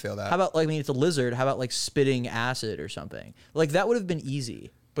like I feel that. How about like I mean it's a lizard? How about like spitting acid or something? Like that would have been easy.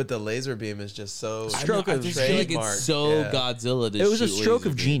 But the laser beam is just so. Stroke I of just feel like trademark, it's so yeah. Godzilla. To It was a shoot stroke laser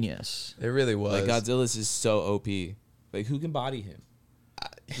of beam. genius. It really was. Like Godzilla's is so OP. Like who can body him?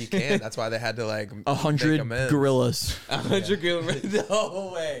 He can. That's why they had to like 100 make amends. gorillas. 100 gorillas?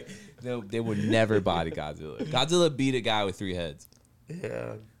 No way. No, they would never body Godzilla. Godzilla beat a guy with 3 heads.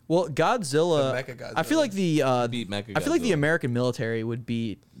 Yeah. Well, Godzilla. The Mechagodzilla. I feel like the Beat Mechagodzilla. I feel like the American military would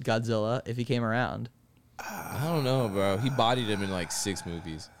beat Godzilla if he came around. I don't know, bro. He bodied him in like 6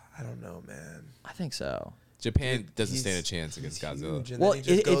 movies. I don't know, man. I think so. Japan doesn't He's- stand a chance he's against Godzilla. huge, and Well, then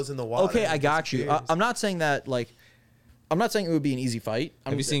he just goes in the water. okay, I and got you. disappears. I'm not saying that like. I'm not saying it would be an easy fight.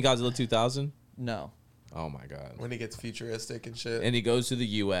 Have you seen Godzilla 2000? No. Oh my god. when he gets futuristic and shit. And he goes to the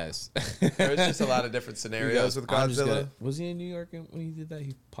U.S. There's just a lot of different scenarios with Godzilla. Was he in New York when he did that?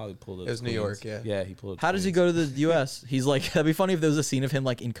 He probably pulled up. It was New Queens. York, yeah. Yeah, he pulled up. How does he Queens. go to the U.S.? He's like, that'd be funny if there was a scene of him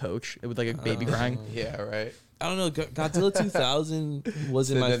like in Coach with like a baby crying. Yeah, right. I don't know. Godzilla 2000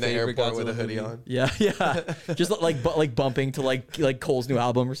 wasn't my Sitting in the favorite airport Godzilla with a hoodie movie. on. Yeah, yeah. Just like bumping to like Cole's new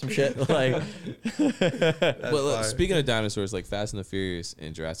album or some shit. Like, But look, fire. speaking of dinosaurs, like Fast and the Furious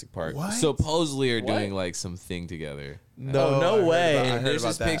and Jurassic Park, What? supposedly are What? doing like some thing together. Oh, no I heard way. about- I And heard There's about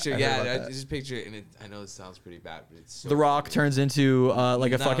this that. picture, I heard yeah. about that. There's this picture, and I know it sounds pretty bad, but it's so The Rock funny. turns into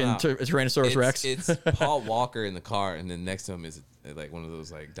like a No, fucking no. Tyrannosaurus Rex. It's Paul Walker in the car, and then next to him is like one of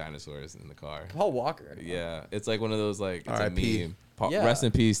those like dinosaurs in the car. Paul Walker. Yeah, it's like one of those like it's a R.I.P.. meme. Paul, Yeah. Rest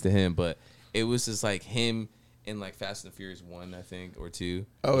in peace to him, but it was just like him in like Fast and the Furious 1, I think, or 2.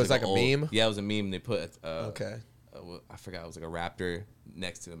 Oh, It was it's like a old- meme? Yeah, it was a meme. They put Okay. I forgot, it was like a raptor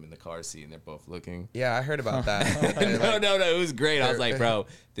next to him in the car seat, and they're both looking. Yeah, I heard about that. No, it was great. I was like, bro,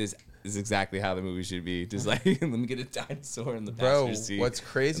 this is exactly how the movie should be. Just like, let me get a dinosaur in the Bro, passenger seat. what's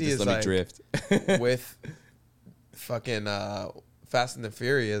crazy and is just let like me drift. with fucking Fast and the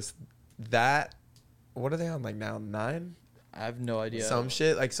Furious, that what are they on like now 9? I have no idea. Some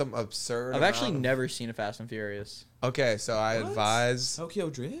shit like some absurd. I've actually amount of- never seen a Fast and Furious. Okay, so I advise Tokyo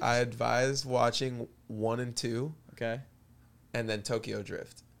Drift. watching 1 and 2, Okay. and then Tokyo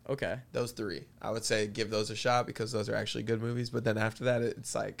Drift. Okay. Those 3, I would say give those a shot because those are actually good movies. But then after that,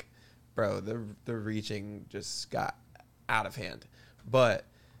 it's like, bro, the reaching just got out of hand. But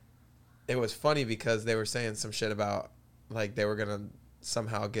it was funny because they were saying some shit about like they were gonna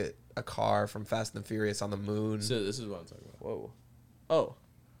somehow get a car from Fast and Furious on the moon. So this is what I'm talking about. Whoa. Oh.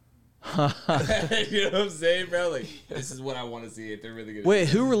 You know what I'm saying, bro? Like, this is what I want to see. If they're really good. Wait,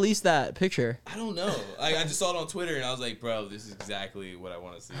 who released that picture? I don't know. Like, I just saw it on Twitter, and I was like, bro, this is exactly what I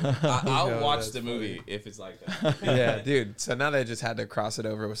want to see. I'll No, watch that's the funny. movie if it's like that. Yeah, dude. So now they just had to cross it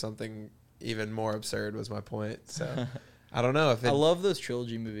over with something even more absurd. Was my point. So I don't know if it, I love those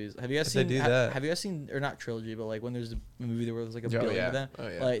trilogy movies. Have you guys If they seen? do that. Have you guys seen, or not trilogy, but like when there's a movie where there's like a Oh, billion yeah. of them? Oh,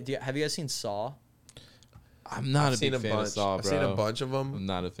 yeah. Like, have you guys seen Saw? I'm not I've a seen big fan bunch. of Saw, bro. I've seen a bunch of I'm them.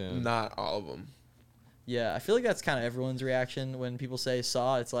 not a fan. Not all of them. Yeah, I feel like that's kind of everyone's reaction when people say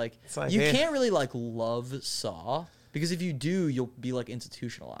Saw. It's like you eh. can't really like love Saw because if you do, you'll be like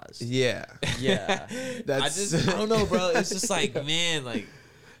institutionalized. Yeah. Yeah. I don't know, bro. It's just like, man, like,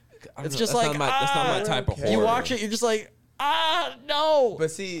 I don't It's know. just That's like, not that's not my type of okay. horror. You watch it, you're just like, no. But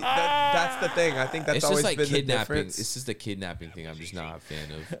see, that's the thing. I think that's It's always just like been the kidnapping. difference. It's just the kidnapping thing. I'm just not a fan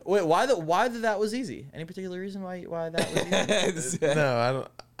of. Wait, why that was easy? Any particular reason why that was easy? No,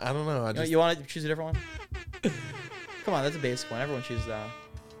 I don't know. I just You want to choose a different one? Come on, that's a basic one. Everyone chooses that.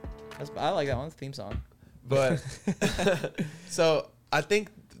 I like that one. It's a theme song. but so I think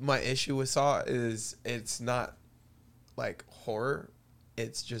my issue with Saw is it's not like horror.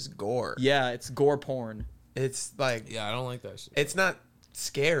 It's just gore. Yeah, it's gore porn. It's like Yeah, I don't like that shit. it's not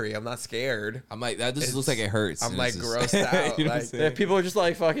scary. I'm not scared. I'm like, that just It's- looks like it hurts. I'm and like it's just- grossed out. You know what I'm Like, saying? Yeah, people are just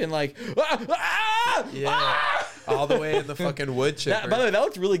like fucking like, Yeah. All the way in the fucking wood chipper. By the way, that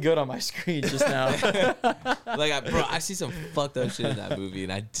looked really good on my screen just now. Like, bro, I see some fucked up shit in that movie,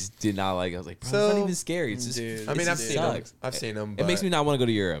 and I just did not like it. I was like, bro, it's So- not even scary. It's just, Dude, I mean, it I've just seen them. sucks. I've seen them. It makes me not want to go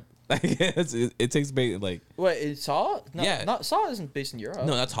to Europe. Like, it takes me, like, Wait, is Saw? No, Yeah. not Saw isn't based in Europe.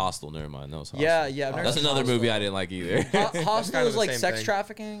 no, that's Hostel. Never mind. No, it's Hostel. Yeah, yeah. I've never That's seen another Hostel. movie I didn't like either. Hostel kind of is the like same sex thing.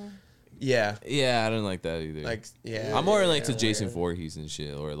 trafficking. Yeah. Yeah, I didn't like that either. Like yeah. I'm more like to yeah. Jason Voorhees and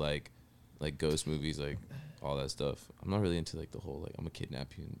shit, or like ghost movies, like all that stuff. I'm not really into like the whole like I'm gonna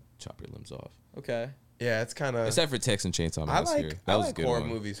kidnap you and chop your limbs off. Okay. Yeah, it's kind of. Except for Texas Chainsaw I Massacre. like. That I was like a good horror one.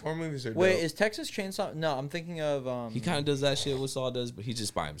 movies. Horror movies are. Wait, dope. is Texas Chainsaw? No, I'm thinking of He kind of does that shit what Saw does, but he's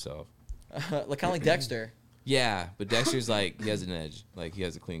just by himself. like kind of like Dexter. Yeah, but Dexter's like he has an edge, like he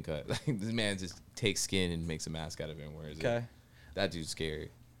has a clean cut. Like this man just takes skin and makes a mask out of it and wears it. Okay. That dude's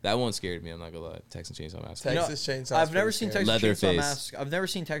scary. That one scared me. I'm not gonna lie. Texas Chainsaw Massacre. You know, Texas Chainsaw. I've never seen Texas Chainsaw Leatherface. Massacre. I've never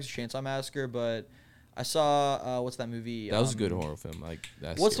seen Texas Chainsaw Massacre, but I saw what's that movie? That was a good horror film. Like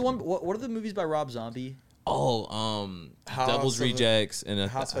that What's the scared one? me. What are the movies by Rob Zombie? Oh, House Devil's of a- Rejects and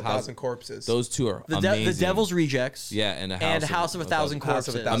House of a Thousand Corpses. Those two are The amazing. Devil's Rejects. Yeah, and House of a Thousand House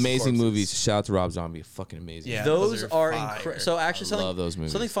of a Corpses. Thousand amazing Corpses. movies. Shout out to Rob Zombie. Fucking amazing. Yeah. Those those are are incredible. fire. So actually, I something love those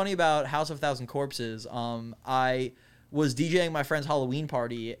movies. something funny about House of a Thousand Corpses. I was DJing my friend's Halloween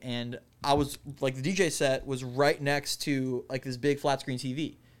party, and I was like, the DJ set was right next to like this big flat screen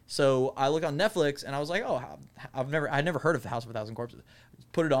TV. So I look on Netflix, and I was like, oh, I'd never heard of the House of a Thousand Corpses.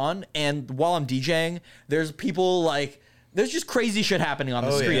 Put it on, and while I'm DJing, there's people like. There's just crazy shit happening on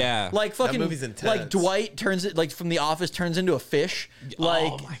the Oh, screen. yeah. Like fucking movie's intense. like Dwight turns it like from The Office turns into a fish.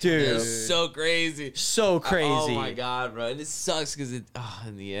 Like, Oh my God, dude, it's so crazy. so crazy. Oh my god, bro! And it sucks because in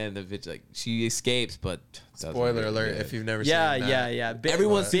the end, the bitch like she escapes, but doesn't Spoiler really alert! do it. If you've never Yeah, seen that. yeah, yeah.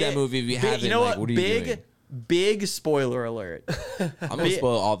 Everyone see that movie if you haven't, You know like, what? what are you doing? Big spoiler alert. I'm gonna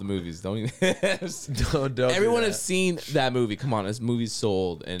spoil all the movies. Don't even. Don't do Everyone that. has seen that movie. Come on, this movie's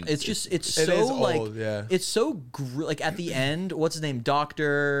sold, and It's just it's It so is like old, yeah. it's so like at the end. What's his name?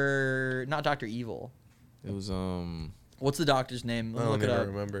 Not Doctor Evil. it was What's the doctor's name? I Let me don't look it even up.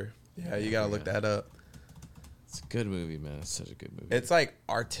 remember. Yeah, you gotta look that up. it's a good movie, man. It's such a good movie. It's like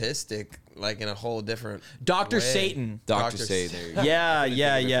artistic, like in a whole different. Doctor way. Satan. Doctor Dr. Satan. There you go. Yeah, I couldn't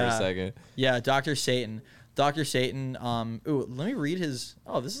yeah, think of it yeah. For a second. Yeah, Doctor Satan. Dr. Satan. Ooh, let me read his.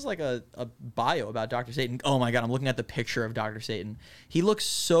 Oh, this is like a bio about Dr. Satan. Oh my God, I'm looking at the picture of Dr. Satan. He looks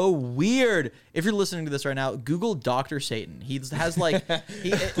so weird. If you're listening to this right now, Google Dr. Satan. He has like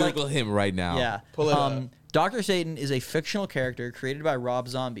he like Google him right now. yeah. Pull it up. Dr. Satan is a fictional character created by Rob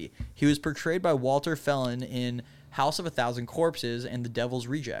Zombie. He was portrayed by Walter Fellin in House of a Thousand Corpses and The Devil's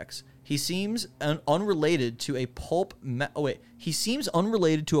Rejects. He seems unrelated to a pulp. He seems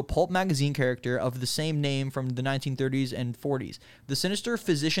unrelated to a pulp magazine character of the same name from the 1930s and 40s. The sinister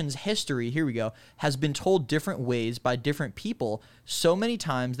physician's history, here we go, has been told different ways by different people so many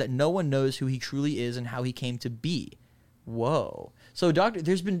times that no one knows who he truly is and how he came to be. Whoa. So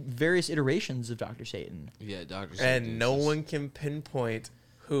there's been various iterations of Dr. Satan. Yeah, Dr. Satan. And no one can pinpoint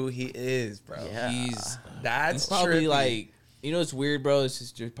who he is, bro. Yeah. That's probably trippy. like, you know, it's weird, bro. It's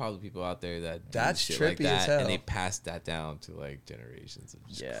just there's probably people out there that do That's shit trippy like as that, hell. and they pass that down to like generations of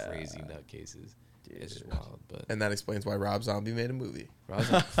just Yeah. crazy nutcases. It's just wild, but And that explains why Rob Zombie made a movie. Rob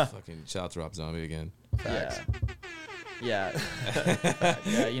Zombie, fucking shout out to Rob Zombie again. Yeah. Yeah.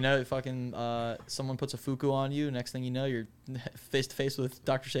 Yeah, you know, fucking someone puts a fuku on you, next thing you know, you're face to face with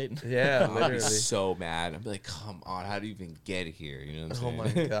Dr. Satan. Yeah, I'd be literally. so mad. I'd be like, come on, how do you even get here? You know what I'm Oh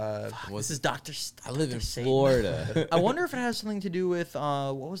saying? my god. What's- This is Dr. I live in Satan. Florida. I wonder if it has something to do with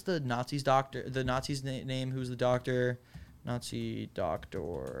what was the Nazis' doctor? The Nazis' name? Who's the doctor? Nazi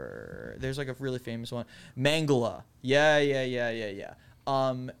doctor. There's like a really famous one. Mengele. Yeah.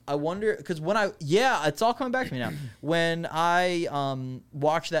 I wonder because it's all coming back to me now. When I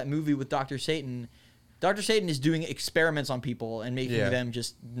watched that movie with Dr. Satan is doing experiments on people and making Yeah. them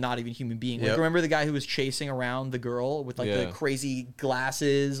just not even human beings. Like, Yep. remember the guy who was chasing around the girl with like the Yeah. crazy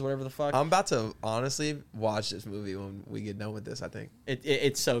glasses, whatever the fuck? I'm about to honestly watch this movie when we get done with this, I think.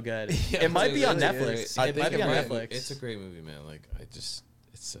 It's so good. Yeah, it might be on really Netflix. is. I It think might be it on might. Netflix. It's a great movie, man. Like, it's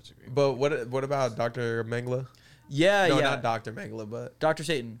such a great movie. But what about Dr. Mengele? Yeah, No, yeah. not Dr. Mengele, but Dr.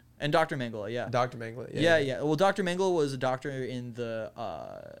 Satan and Dr. Mengele, yeah. Dr. Mengele. Yeah. Well, Dr. Mengele was a doctor in the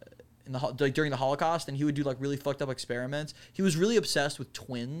like during the Holocaust, and he would do like really fucked up experiments. He was really obsessed with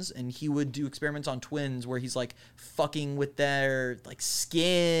twins, and he would do experiments on twins where he's like fucking with their like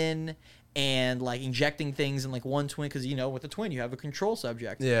skin and like injecting things in like one twin because you know with a twin you have a control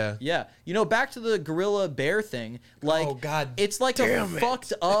subject. Yeah. Yeah. You know, back to the gorilla bear thing. Like, Oh, God it's like damn a it.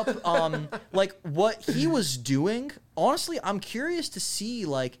 fucked up like what he was doing. Honestly, I'm curious to see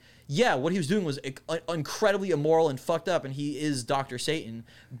like what he was doing was incredibly immoral and fucked up, and he is Dr. Satan,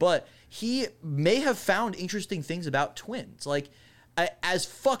 but he may have found interesting things about twins. Like, as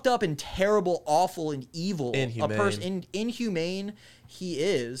fucked up and terrible, awful and evil Inhumane. a person, inhumane he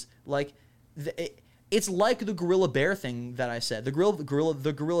is, like, it's like the gorilla bear thing that I said. The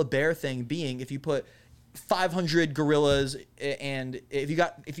gorilla bear thing being if you put 500 gorillas and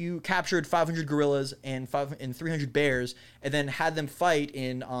if you captured 500 gorillas and 300 bears and then had them fight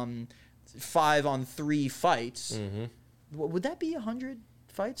in 5-on-3 fights, would that be 100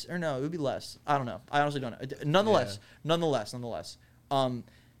 fights or no? It would be less. I don't know. I honestly don't know. Nonetheless.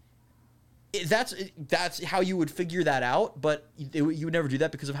 That's how you would figure that out, but you would never do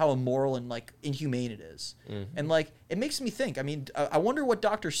that because of how immoral and like inhumane it is. And like it makes me think. I mean, I wonder what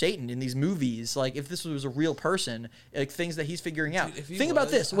Dr. Satan in these movies, like if this was a real person, like things that he's figuring out. Dude, if he Think about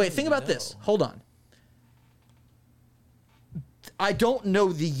was, this. I Wait, don't think even about this. know. Hold on. I don't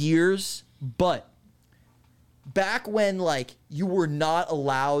know the years, but back when like you were not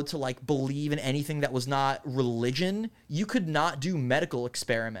allowed to like believe in anything that was not religion, you could not do medical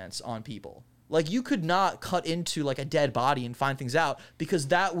experiments on people. Like you could not cut into like a dead body and find things out because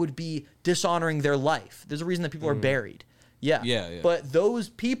that would be dishonoring their life. There's a reason that people are buried. Yeah. But those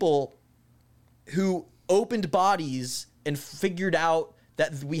people who opened bodies and figured out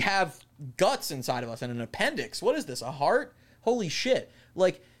that we have guts inside of us and an appendix. What is this? A heart? Holy shit.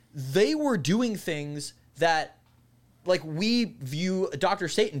 Like they were doing things that like we view Dr.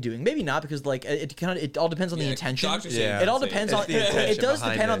 Satan doing. Maybe not because like it all depends on the intention. Dr. Satan, Yeah. It all I'd say. depends on It's the intention it does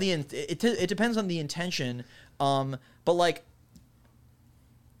behind depend on it. the it depends on the intention. But like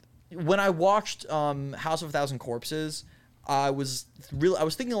when I watched House of a Thousand Corpses, I was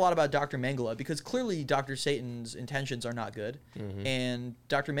thinking a lot about Dr. Mengele because clearly Dr. Satan's intentions are not good, and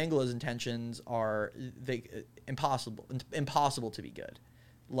Dr. Mengele's intentions are impossible to be good.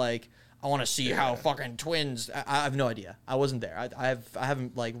 Like I want to see how fucking twins. I have no idea. I wasn't there. I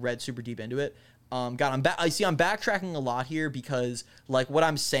haven't like read super deep into it. I'm backtracking a lot here because like what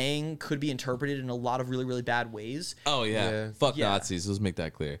I'm saying could be interpreted in a lot of really really bad ways. Oh yeah. Yeah. Fuck Yeah. Nazis. Let's make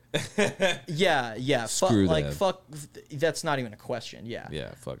that clear. Yeah. Screw like them. fuck. That's not even a question. Yeah.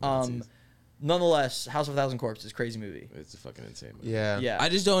 Yeah. Fuck Nazis. Nonetheless, House of a Thousand Corpses, crazy movie. It's a fucking insane movie. Yeah. Yeah. I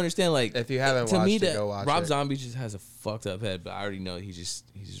just don't understand. Like, If you haven't to me, watched it, that go watch Rob it. Zombie just has a fucked up head, but I already know he's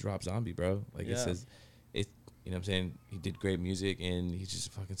just Rob Zombie, bro. Like Yeah. it says, it. You know what I'm saying? He did great music, and he's just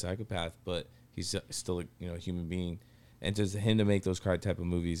a fucking psychopath, but he's still a human being. And just him to make those type of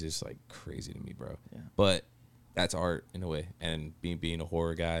movies is like crazy to me, bro. Yeah. But that's art in a way. And being a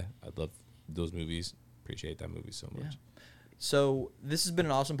horror guy, I love those movies. Appreciate that movie so much. Yeah. So this has been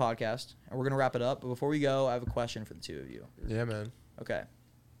an awesome podcast, and we're gonna wrap it up. But before we go, I have a question for the two of you. Yeah, man. Okay.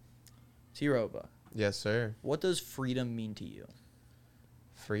 T-Roba, Yes, sir. what does freedom mean to you?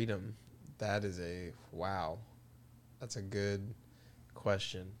 Freedom. That is wow. That's a good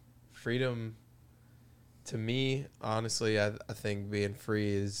question. Freedom, to me, honestly, I think being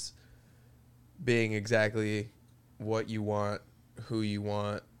free is being exactly what you want, who you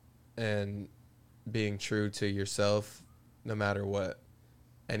want, and being true to yourself no matter what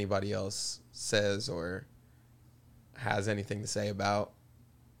anybody else says or has anything to say about.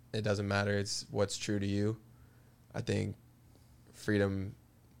 It doesn't matter. It's what's true to you. I think freedom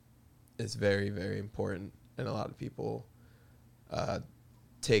is very, very important, and a lot of people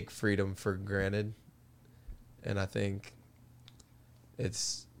take freedom for granted, and I think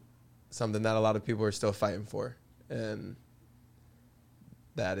it's something that a lot of people are still fighting for, and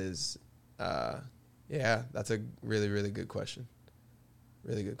that is that's a really, really good question.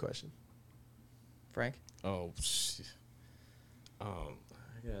 Really good question. Frank? Oh, shit. I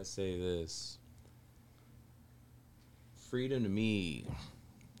gotta say this. Freedom to me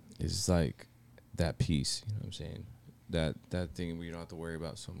is like that peace. You know what I'm saying? That thing where you don't have to worry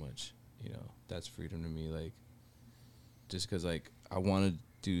about so much. You know, that's freedom to me. Like, just because like I want to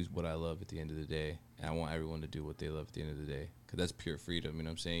do what I love at the end of the day, and I want everyone to do what they love at the end of the day. Because that's pure freedom. You know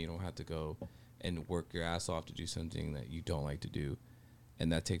what I'm saying? You don't have to go and work your ass off to do something that you don't like to do,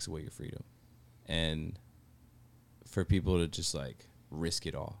 and that takes away your freedom. And for people to just like risk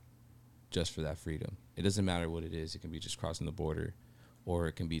it all just for that freedom. It doesn't matter what it is. It can be just crossing the border, or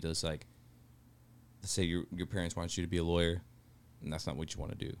it can be just like, let's say your parents want you to be a lawyer, and that's not what you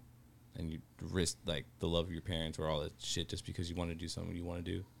want to do, and you risk like the love of your parents or all that shit just because you want to do something you want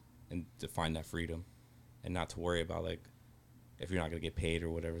to do, and to find that freedom, and not to worry about like if you're not gonna get paid or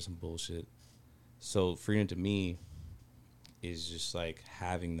whatever, some bullshit. So freedom to me is just like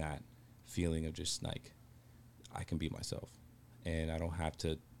having that feeling of just like I can be myself, and I don't have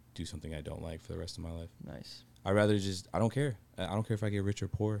to do something I don't like for the rest of my life. Nice. I'd rather just, I don't care. I don't care if I get rich or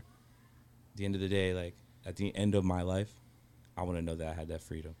poor. At the end of the day, like, at the end of my life, I want to know that I had that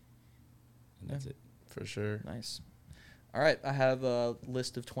freedom. And that's it. For sure. Nice. All right, I have a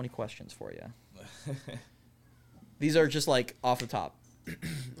list of 20 questions for you. These are just like off the top.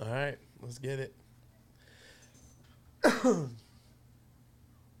 All right, let's get it. Hold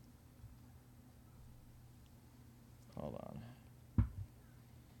on.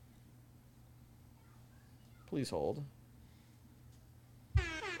 Please hold.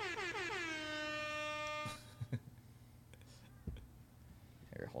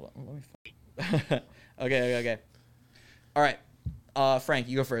 Here, hold on. Let me. Okay. All right. Frank,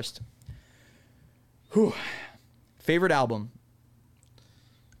 you go first. Whew. Favorite album?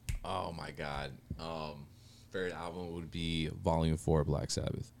 Oh, my God. Favorite album would be Volume 4, Black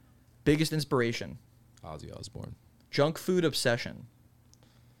Sabbath. Biggest inspiration? Ozzy Osbourne. Junk food obsession?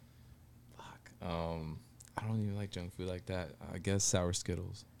 Fuck. I don't even like junk food like that. I guess sour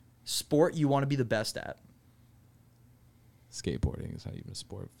Skittles. Sport you want to be the best at? Skateboarding is not even a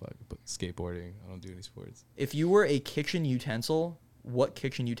sport. Fuck. But skateboarding, I don't do any sports. If you were a kitchen utensil, what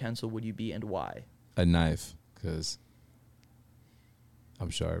kitchen utensil would you be and why? A knife, because I'm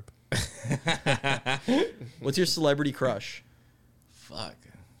sharp. What's your celebrity crush? Fuck.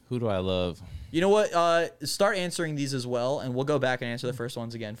 Who do I love? You know what? Start answering these as well, and we'll go back and answer the first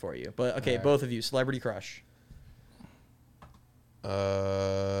ones again for you. But okay, All right. both of you, celebrity crush.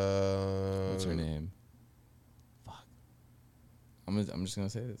 What's her name? Fuck. I'm just gonna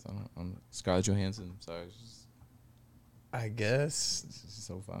say this. I'm Scarlett Johansson. Sorry, I guess she's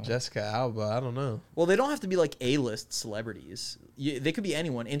so fine. Jessica Alba. I don't know. Well, they don't have to be like A-list celebrities. They could be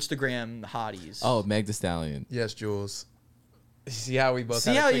anyone. Instagram hotties. Oh, Meg Thee Stallion. Yes, Jules. See how we both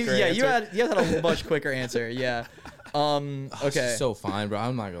See had how a you? quicker Yeah, answer? you had a much quicker answer. Yeah. Oh, Okay. she's so fine, bro.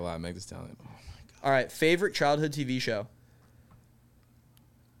 I'm not gonna lie, Meg Thee Stallion. Oh my god. All right. Favorite childhood TV show?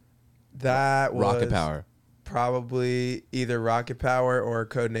 That was Rocket Power. probably either Rocket Power or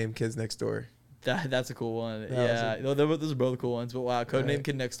Codename Kids Next Door. That's a cool one. That was those are both cool ones. But wow, Codename Right.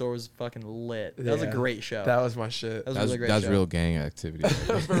 Kid Next Door was fucking lit. That was a Yeah. great show. That was my shit. That was a really great That's show. real gang activity.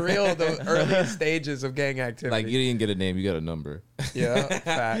 For real, the early stages of gang activity. Like you didn't get a name, you got a number. Yeah,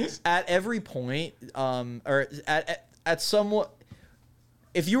 facts. At every point, or at somewhat,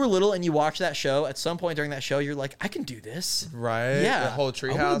 if you were little and you watched that show, at some point during that show, you're like, I can do this. Right? Yeah. The whole I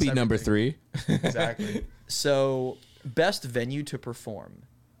treehouse. want to be number everything. 3. Exactly. So, best venue to perform.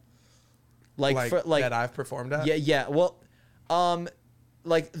 Like that I've performed at. Yeah. Well,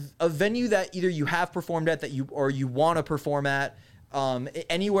 like a venue that either you have performed at that you want to perform at,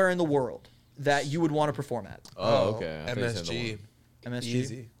 anywhere in the world that you would want to perform at. Oh, okay. I thought you said the MSG. one. MSG.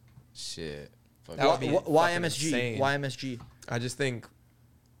 Easy. Shit. Fuck That would be Why fucking MSG? insane. Why MSG? I just think,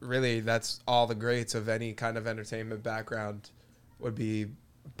 really, that's all the greats of any kind of entertainment background would be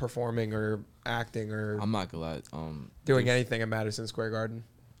performing or acting or I'm not gonna lie. doing anything at Madison Square Garden.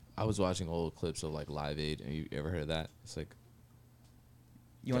 I was watching old clips of like Live Aid, and you ever heard of that? It's like,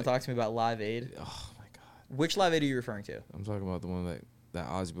 You want to talk to me about Live Aid? oh my god. Which Live Aid are you referring to? I'm talking about the one that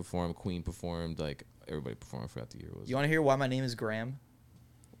Ozzy performed, Queen performed, like everybody performed throughout the year. You want to hear why my name is Graham?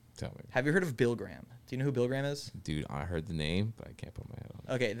 Tell me, Have you heard of Bill Graham? Do you know who Bill Graham is? dude. I heard the name, but I can't put my head on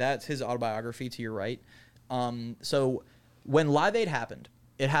it. Okay, that's his autobiography to your right. So when Live Aid happened,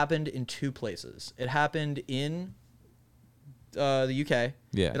 it happened in two places. It happened in the UK.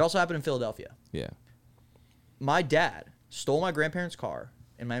 Yeah. It also happened in Philadelphia. Yeah. My dad stole my grandparents' car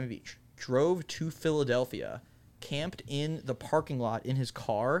in Miami Beach, drove to Philadelphia, camped in the parking lot in his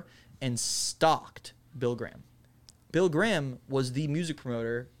car, and stalked Bill Graham. Bill Graham was the music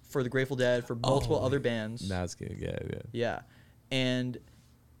promoter for the Grateful Dead, for multiple other bands. That's good. Yeah. Yeah. And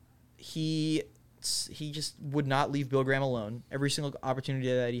he just would not leave Bill Graham alone. Every single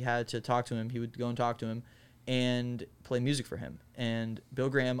opportunity that he had to talk to him, he would go and talk to him and play music for him. And Bill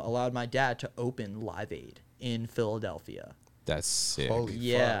Graham allowed my dad to open Live Aid in Philadelphia. That's sick. Holy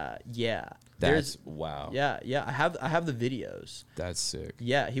Yeah. That's wow. Yeah. I have the videos. That's sick.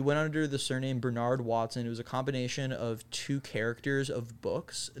 Yeah, he went under the surname Bernard Watson. It was a combination of two characters of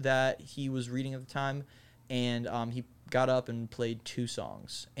books that he was reading at the time, and he got up and played two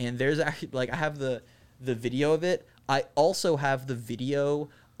songs. And there's actually, like, I have the video of it. I also have the video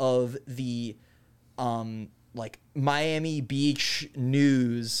of the like Miami Beach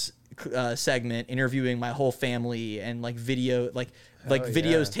news segment interviewing my whole family, and like video like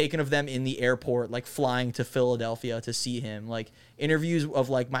videos yeah. taken of them in the airport, like flying to Philadelphia to see him, like interviews of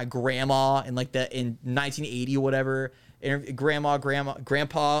like my grandma and like in 1980 or whatever,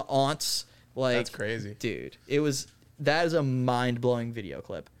 grandpa, aunts, like That's crazy. dude. That is a mind-blowing video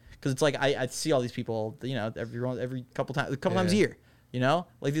clip, because it's like I see all these people, you know, every couple times a year, you know,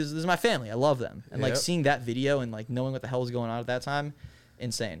 like this is my family, I love them, and like Yep. seeing that video and like knowing what the hell was going on at that time,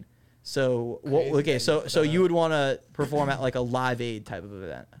 insane. So Crazy so you would want to perform at like a Live Aid type of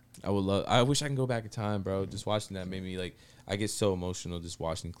event? I wish I can go back in time, bro. Just watching that made me like, I get so emotional just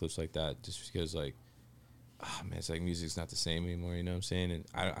watching clips like that, just because like, oh man, it's like music's not the same anymore. You know what I'm saying? And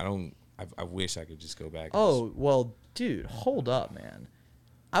I wish I could just go back. Oh well, dude, hold up, man.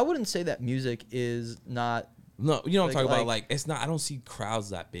 I wouldn't say that music is not. No, you know what I'm Like- talking about. Like, it's not. I don't see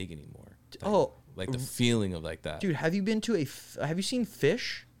crowds that big anymore. Like the feeling of like that. Dude, have you been to have you seen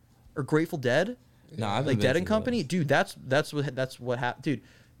Fish or Grateful Dead? No, I've Like been Dead to and Company? those. Dude, that's what happened. Dude,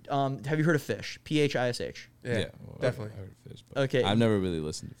 have you heard of Fish? PHISH. Yeah, well, definitely. I heard Fish, but Okay. I've never really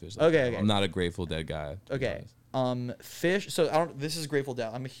listened to Fish. Okay. I'm not a Grateful Dead guy. to be Okay. honest. Fish. So this is Grateful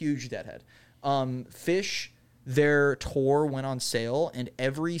Dead. I'm a huge Deadhead. Fish, their tour went on sale, and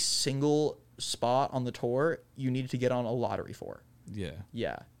every single spot on the tour you needed to get on a lottery for. Yeah.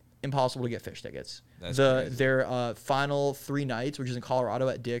 Yeah, impossible to get Fish tickets. That's crazy. Their final 3 nights, which is in Colorado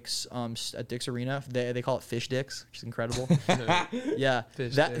at Dick's Arena, they call it Fish Dicks, which is incredible. Yeah,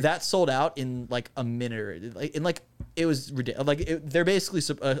 Fish that Dicks. that sold out in like a minute. It was ridiculous. Like they're basically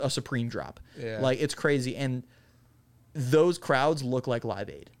a Supreme drop. Yeah. Like it's crazy, and those crowds look like Live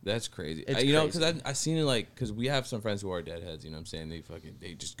Aid. That's crazy. It's You know, crazy. because I seen it like, because we have some friends who are Deadheads. You know what I'm saying?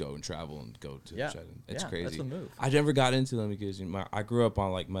 They just go and travel and go to Yeah. the Shred-In. It's Yeah, crazy. that's the move. I never got into them because I grew up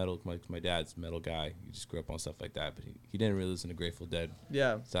on like metal. My dad's a metal guy. He just grew up on stuff like that, but he didn't really listen to Grateful Dead.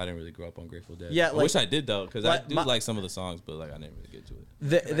 Yeah. So I didn't really grow up on Grateful Dead. Yeah, I like- wish I did though, because I like do my- like some of the songs, but like I didn't really get to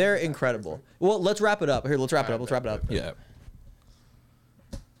it. They're incredible. Well, let's wrap it up. Here, let's wrap it up. Let's wrap it up. Yeah.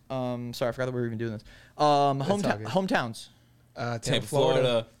 Sorry, I forgot that we were even doing this. all good. Hometowns. Tampa,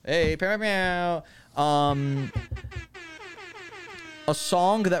 Florida. Hey, meow, meow. A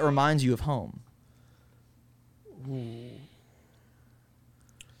song that reminds you of home.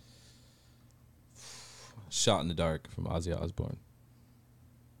 Shot in the Dark from Ozzy Osbourne.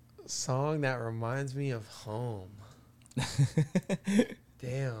 Song that reminds me of home.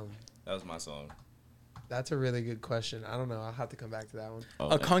 Damn. That was my song. That's a really good question. I don't know. I'll have to come back to that one. Oh,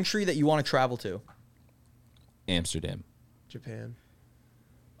 A country that you want to travel to. Amsterdam. Japan.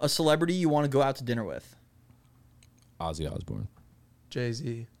 A celebrity you want to go out to dinner with. Ozzy Osbourne.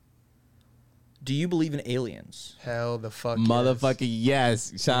 Jay-Z. Do you believe in aliens? Hell the fuck Motherfucking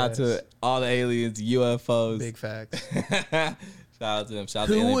yes. Shout out Yes. to all the aliens, UFOs. Big facts. Shout out to them. Shout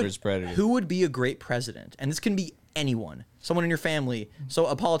out to Alien vs. Predator. Who would be a great president? And this can be anyone, someone in your family, so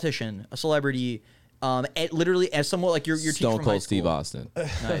a politician, a celebrity, literally as someone like your teacher Stone from high Cold Steve school. Austin.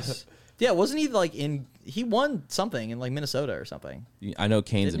 Nice. Yeah, wasn't he like he won something in like Minnesota or something? I know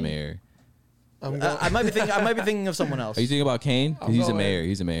Kane's Didn't a he? mayor. I might be thinking of someone else. Are you thinking about Kane? 'Cause I'm he's a going- mayor.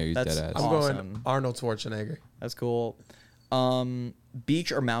 He's a mayor. He's That's dead ass. I'm awesome. going Arnold Schwarzenegger. That's cool.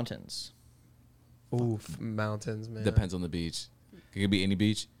 Beach or mountains? Oof, mountains, man. Depends on the beach. It could be any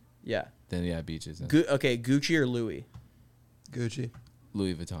beach. Yeah. Then yeah, beaches. Then. Okay, Gucci or Louis? Gucci.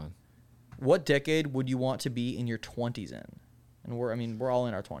 Louis Vuitton. What decade would you want to be in your 20s in? And we're all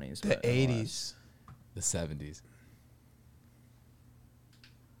in our 20s. The but 80s. The 70s.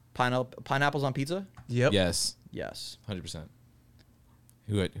 Pineapples on pizza? Yep. Yes. Yes. 100%.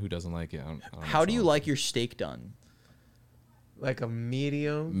 Who doesn't like it? I don't know How what's do you wrong. like your steak done? Like a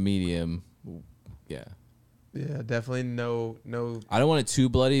medium. Medium? Yeah. Yeah, definitely no. I don't want it too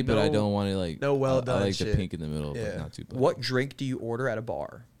bloody, but I No- don't want it like no well I done like the shit. pink in the middle, Yeah. but not too bloody. What drink do you order at a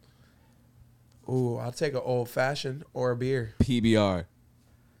bar? Ooh, I'll take an old fashioned or a beer. PBR?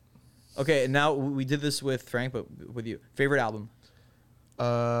 Okay, now we did this with Frank, but with you. Favorite album?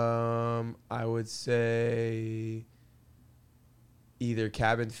 I would say either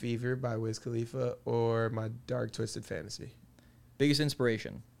Cabin Fever by Wiz Khalifa or My Dark Twisted Fantasy. Biggest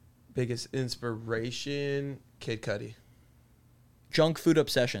inspiration? Biggest inspiration, Kid Cudi. Junk food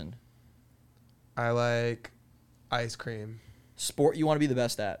obsession? I like ice cream. Sport you want to be the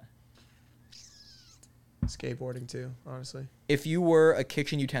best at? Skateboarding too, honestly. If you were a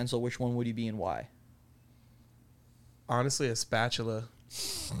kitchen utensil, which one would you be and why? Honestly, a spatula.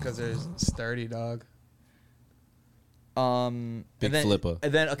 Because they're sturdy, dog. Big and then, flipper.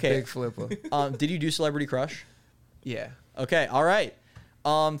 And then okay. Big flipper. Did you do Celebrity Crush? Yeah. Okay, all right.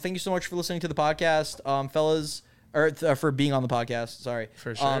 Thank you so much for listening to the podcast, fellas, or for being on the podcast. Sorry,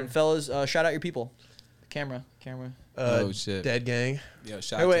 For sure. fellas. Shout out your people. Camera. Oh, shit. Dead Gang. Yo,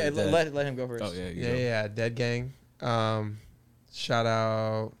 shout Hey, out wait, to the dead. let him go first. Oh yeah, you Yeah, go. yeah, Dead Gang. Shout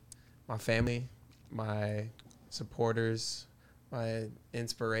out my family, my supporters, my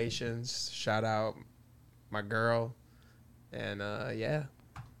inspirations. Shout out my girl, and yeah.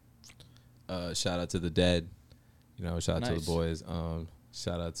 Shout out to the dead. You know, shout out to Nice. the boys.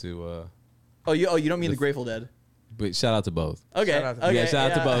 Shout out to Oh, you don't mean the Grateful Dead? but shout out to both. Okay. Shout out to- okay. Yeah,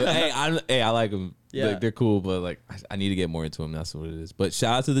 shout out to yeah. both. I like them. Yeah. Like, they're cool, but like I need to get more into them. That's what it is. But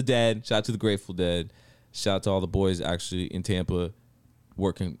shout out to the dead. Shout out to the Grateful Dead. Shout out to all the boys actually in Tampa,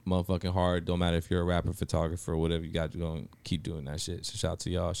 working motherfucking hard. Don't matter if you're a rapper, photographer, whatever you got to go and keep doing that shit. So shout out to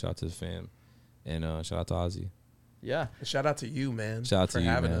y'all. Shout out to the fam, and shout out to Ozzy. Yeah. Shout out to you, man. Shout out for to you,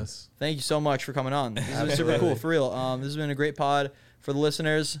 having man. us. Thank you so much for coming on. This has been super cool, for real. This has been a great pod for the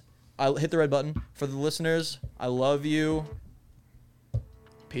listeners. I'll hit the red button for the listeners. I love you.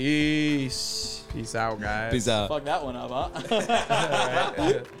 Peace. Peace out, guys. Peace out. Fuck that one up, huh? All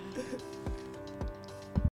right.